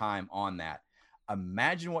lot of time on that.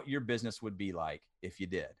 Imagine what your business would be like if you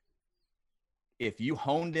did. If you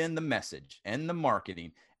honed in the message and the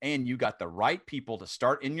marketing and you got the right people to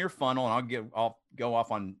start in your funnel, and I'll go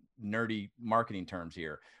off on nerdy marketing terms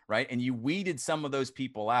here, right? And you weeded some of those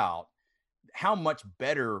people out, how much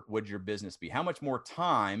better would your business be? How much more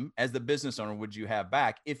time as the business owner would you have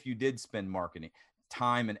back if you did spend marketing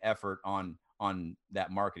time and effort on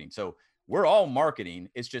that marketing? So we're all marketing.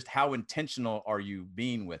 It's just how intentional are you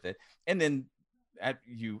being with it? And then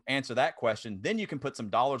you answer that question, then you can put some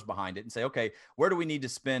dollars behind it and say, okay, where do we need to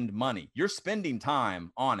spend money? You're spending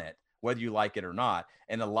time on it, whether you like it or not.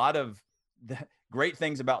 And a lot of the great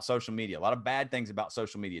things about social media, a lot of bad things about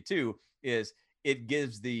social media too, is it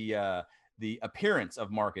gives the appearance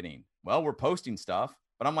of marketing. Well, we're posting stuff,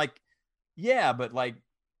 but I'm like, yeah, but like,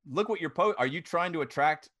 look what you're Are you trying to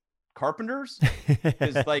attract carpenters?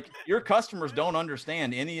 Because like your customers don't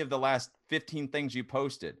understand any of the last 15 things you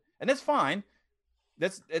posted, and that's fine.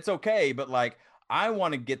 It's okay. But like, I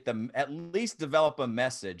want to get them at least develop a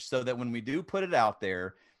message so that when we do put it out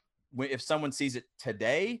there, if someone sees it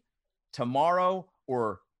today, tomorrow,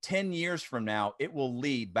 or 10 years from now, it will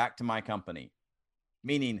lead back to my company.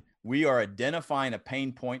 Meaning we are identifying a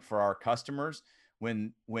pain point for our customers.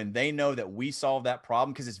 when they know that we solve that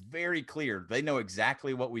problem, because it's very clear. They know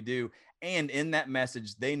exactly what we do. And in that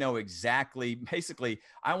message, they know exactly, basically,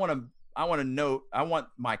 I want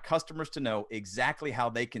my customers to know exactly how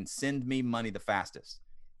they can send me money the fastest.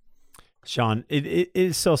 Sean, it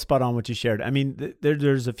is so spot on what you shared. I mean,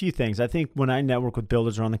 there's a few things. I think when I network with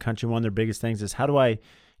builders around the country, one of their biggest things is, how do I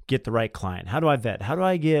get the right client? How do I vet? How do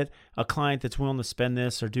I get a client that's willing to spend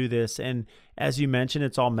this or do this? And as you mentioned,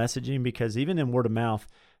 it's all messaging, because even in word of mouth,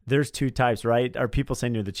 there's two types, right? Are people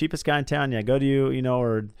saying you're the cheapest guy in town? Yeah, go to you,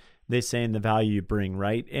 or they saying the value you bring,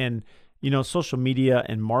 right? And, social media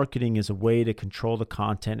and marketing is a way to control the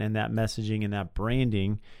content and that messaging and that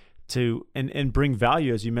branding to and bring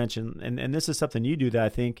value, as you mentioned. And this is something you do that I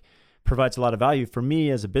think provides a lot of value for me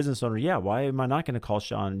as a business owner. Yeah, why am I not going to call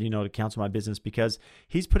Sean, to counsel my business? Because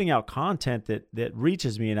he's putting out content that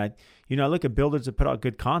reaches me. And I look at builders that put out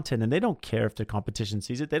good content, and they don't care if their competition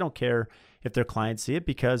sees it. They don't care if their clients see it,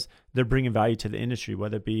 because they're bringing value to the industry,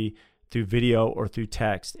 whether it be through video or through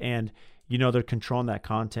text. And, they're controlling that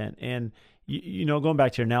content. And, going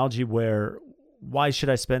back to your analogy where, why should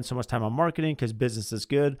I spend so much time on marketing? Because business is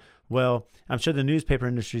good. Well, I'm sure the newspaper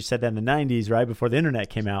industry said that in the 90s, right, before the internet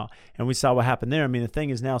came out, and we saw what happened there. I mean, the thing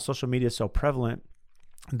is now social media is so prevalent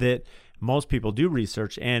that most people do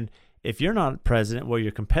research. And if you're not present, well,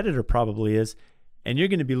 your competitor probably is, and you're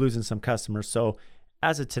going to be losing some customers. So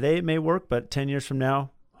as of today, it may work, but 10 years from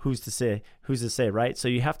now, who's to say, right? So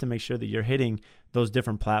you have to make sure that you're hitting those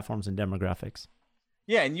different platforms and demographics.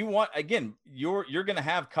 Yeah. And you're going to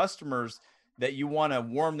have customers that you want to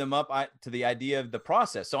warm them up to the idea of the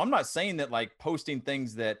process. So I'm not saying that like posting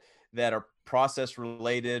things that are process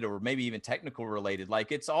related or maybe even technical related,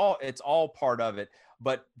 like it's all part of it,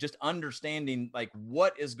 but just understanding like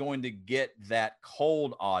what is going to get that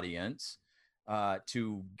cold audience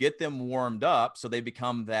to get them warmed up so they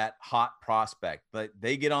become that hot prospect. But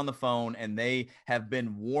they get on the phone and they have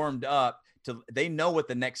been warmed up they know what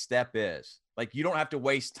the next step is. Like, you don't have to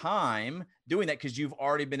waste time doing that because you've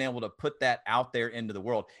already been able to put that out there into the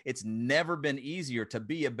world. It's never been easier to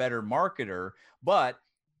be a better marketer, but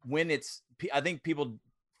I think people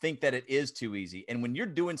think that it is too easy. And when you're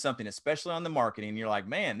doing something, especially on the marketing, you're like,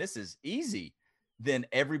 man, this is easy, then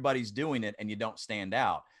everybody's doing it and you don't stand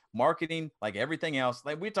out. Marketing, like everything else,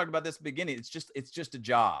 like we talked about this at the beginning, it's just a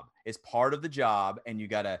job. It's part of the job, and you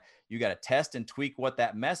gotta test and tweak what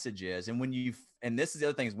that message is. And and this is the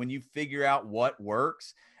other thing, is when you figure out what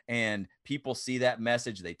works and people see that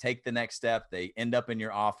message, they take the next step, they end up in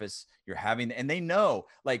your office, and they know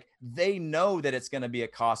that it's going to be a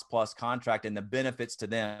cost plus contract and the benefits to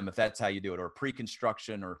them if that's how you do it, or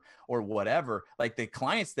pre-construction or whatever. Like the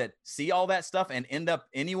clients that see all that stuff and end up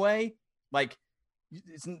anyway, like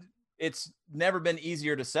it's never been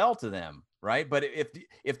easier to sell to them, right? But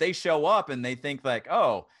if they show up and they think like,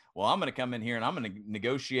 oh, well, I'm going to come in here and I'm going to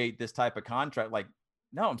negotiate this type of contract, like,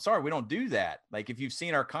 no, I'm sorry, we don't do that. Like, if you've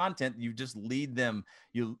seen our content, you just lead them,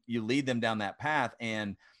 you lead them down that path.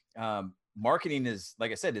 And marketing is,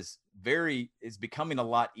 like I said, is becoming a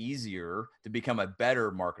lot easier to become a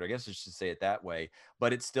better marketer. I guess I should say it that way,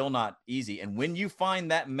 but it's still not easy. And when you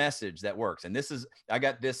find that message that works, and I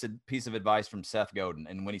got this piece of advice from Seth Godin.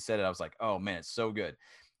 And when he said it, I was like, oh man, it's so good.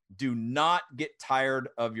 Do not get tired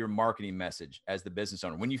of your marketing message as the business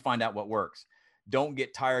owner. When you find out what works, don't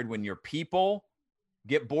get tired when your people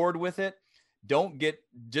get bored with it. Don't get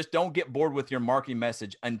bored with your marketing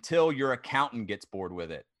message until your accountant gets bored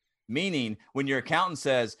with it. Meaning, when your accountant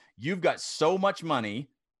says, you've got so much money,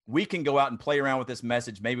 we can go out and play around with this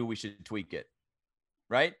message. Maybe we should tweak it,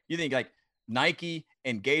 right? You think like Nike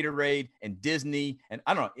and Gatorade and Disney and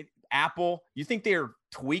I don't know, Apple, you think they're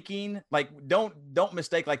tweaking? Like, don't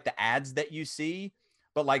mistake like the ads that you see,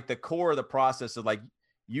 but like the core of the process of like,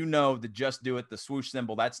 the Just Do It, the swoosh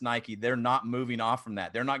symbol, that's Nike. They're not moving off from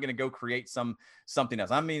that. They're not going to go create something else.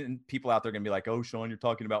 I mean, people out there are going to be like, oh, Sean, you're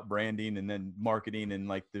talking about branding and then marketing and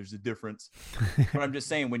like there's a difference. But I'm just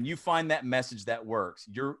saying, when you find that message that works,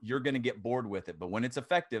 you're going to get bored with it. But when it's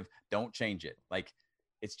effective, don't change it. Like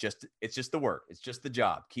it's just the work. It's just the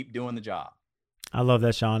job. Keep doing the job. I love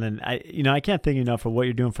that, Sean. And I can't thank you enough for what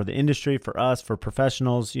you're doing for the industry, for us, for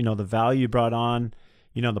professionals, the value you brought on,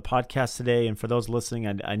 the podcast today. And for those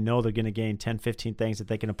listening, I know they're going to gain 10, 15 things that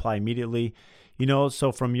they can apply immediately.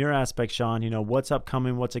 So from your aspect, Sean, what's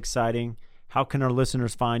upcoming, what's exciting? How can our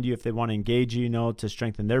listeners find you if they want to engage you, to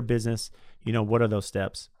strengthen their business? What are those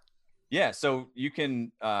steps? Yeah. So you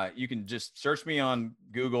can just search me on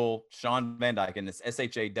Google, Shawn Van Dyke, and it's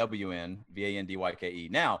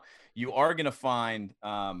ShawnVanDyke. Now you are going to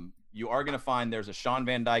find there's a Shawn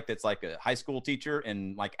Van Dyke that's like a high school teacher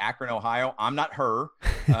in like Akron, Ohio. I'm not her.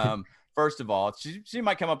 first of all. She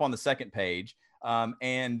might come up on the second page.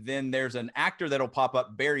 And then there's an actor that'll pop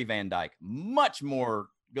up, Barry Van Dyke, much more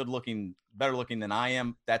good looking, better looking than I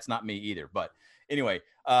am. That's not me either. But anyway,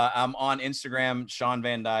 I'm on Instagram, Shawn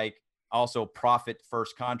Van Dyke, also Profit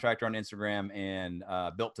First Contractor on Instagram, and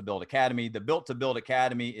Built to Build Academy. The Built to Build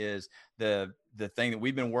Academy is the thing that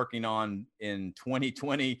we've been working on in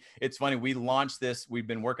 2020. It's funny. We launched this. We've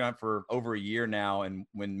been working on it for over a year now. And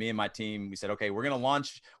when me and my team, we said, okay, we're going to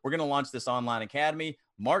launch this online academy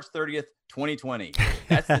March 30th, 2020.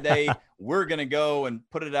 That's the day we're going to go and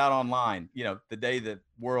put it out online. You know, the day the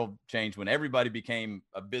world changed, when everybody became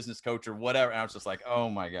a business coach or whatever. And I was just like, oh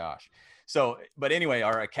my gosh. So, but anyway,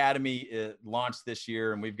 our academy launched this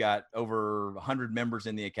year, and we've got over 100 members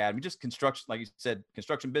in the academy, just construction, like you said,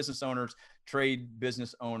 construction business owners, trade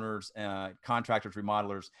business owners, contractors,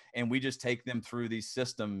 remodelers. And we just take them through these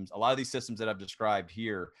systems, a lot of these systems that I've described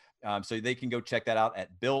here. So they can go check that out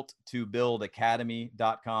at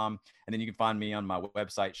builttobuildacademy.com. And then you can find me on my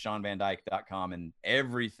website, ShawnVanDyke.com, and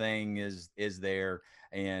everything is there.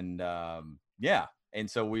 And yeah. And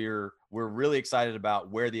so we're really excited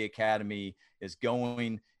about where the academy is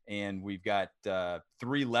going. And we've got 3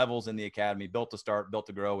 levels in the academy: Built to Start, Built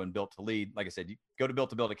to Grow, and Built to Lead. Like I said, you go to Built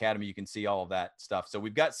to Build Academy, you can see all of that stuff. So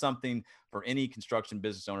we've got something for any construction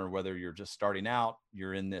business owner, whether you're just starting out,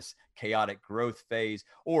 you're in this chaotic growth phase,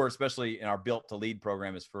 or especially in our Built to Lead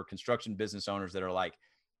program is for construction business owners that are like,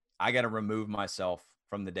 I got to remove myself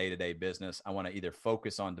from the day-to-day business. I want to either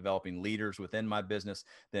focus on developing leaders within my business.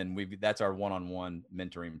 Then that's our one-on-one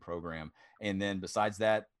mentoring program. And then besides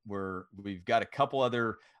that, we've got a couple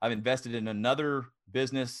other, I've invested in another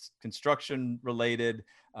business, construction related,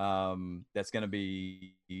 that's going to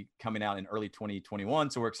be coming out in early 2021.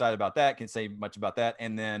 So we're excited about that. Can't say much about that.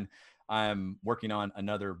 And then I'm working on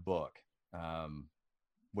another book,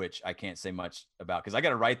 which I can't say much about because I got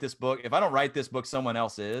to write this book. If I don't write this book, someone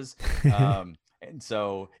else is. And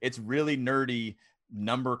so it's really nerdy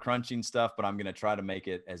number crunching stuff, but I'm going to try to make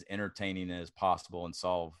it as entertaining as possible and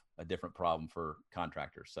solve a different problem for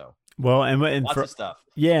contractors. So, well, and lots for, of stuff.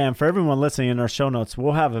 Yeah. And for everyone listening, in our show notes,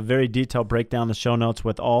 we'll have a very detailed breakdown of the show notes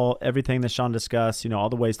with everything that Shawn discussed, all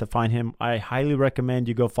the ways to find him. I highly recommend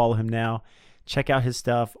you go follow him now, check out his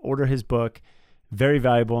stuff, order his book. Very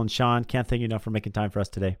valuable. And Shawn, can't thank you enough for making time for us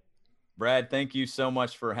today. Brad, thank you so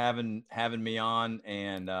much for having me on,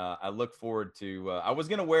 and I look forward to. I was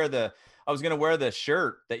gonna wear the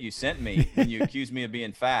shirt that you sent me when you accused me of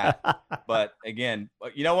being fat, but again,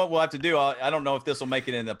 you know what we'll have to do? I don't know if this will make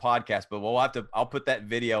it in the podcast, but we'll have to. I'll put that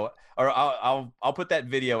video, or I'll put that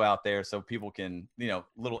video out there so people can,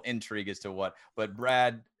 little intrigue as to what. But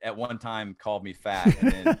Brad at one time called me fat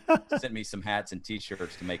and then sent me some hats and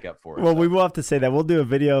T-shirts to make up for it. Well, we will have to say that. We'll do a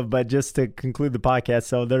video, but just to conclude the podcast,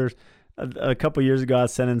 so there's. A couple of years ago, I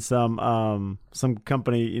was sending some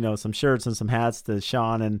company, some shirts and some hats to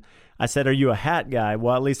Shawn, and I said, "Are you a hat guy?"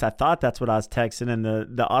 Well, at least I thought that's what I was texting, and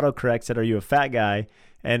the autocorrect said, "Are you a fat guy?"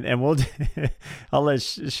 And we'll I'll let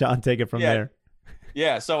Shawn take it from there.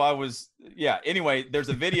 Yeah. So I was, anyway, there's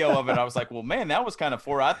a video of it. I was like, well, man, that was kind of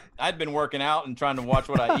I'd been working out and trying to watch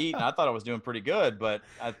what I eat, and I thought I was doing pretty good, but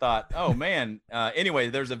I thought, oh man, anyway,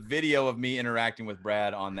 there's a video of me interacting with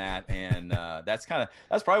Brad on that. And that's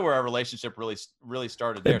probably where our relationship really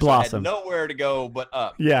started there. It blossomed. So I had nowhere to go but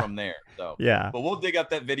up from there. So, but we'll dig up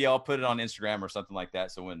that video. I'll put it on Instagram or something like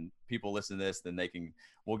that. So when people listen to this, then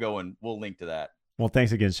we'll go and we'll link to that. Well,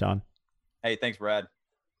 thanks again, Shawn. Hey, thanks, Brad.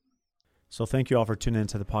 So thank you all for tuning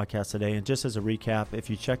into the podcast today. And just as a recap, if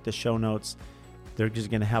you check the show notes, they're just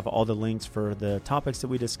going to have all the links for the topics that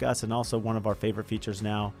we discuss. And also one of our favorite features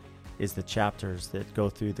now is the chapters that go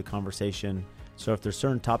through the conversation. So if there's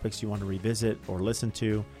certain topics you want to revisit or listen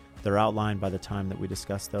to, they're outlined by the time that we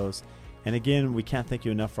discuss those. And again, we can't thank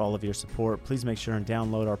you enough for all of your support. Please make sure and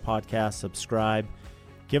download our podcast, subscribe,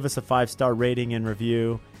 give us a 5-star rating and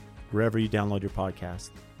review wherever you download your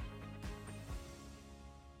podcast.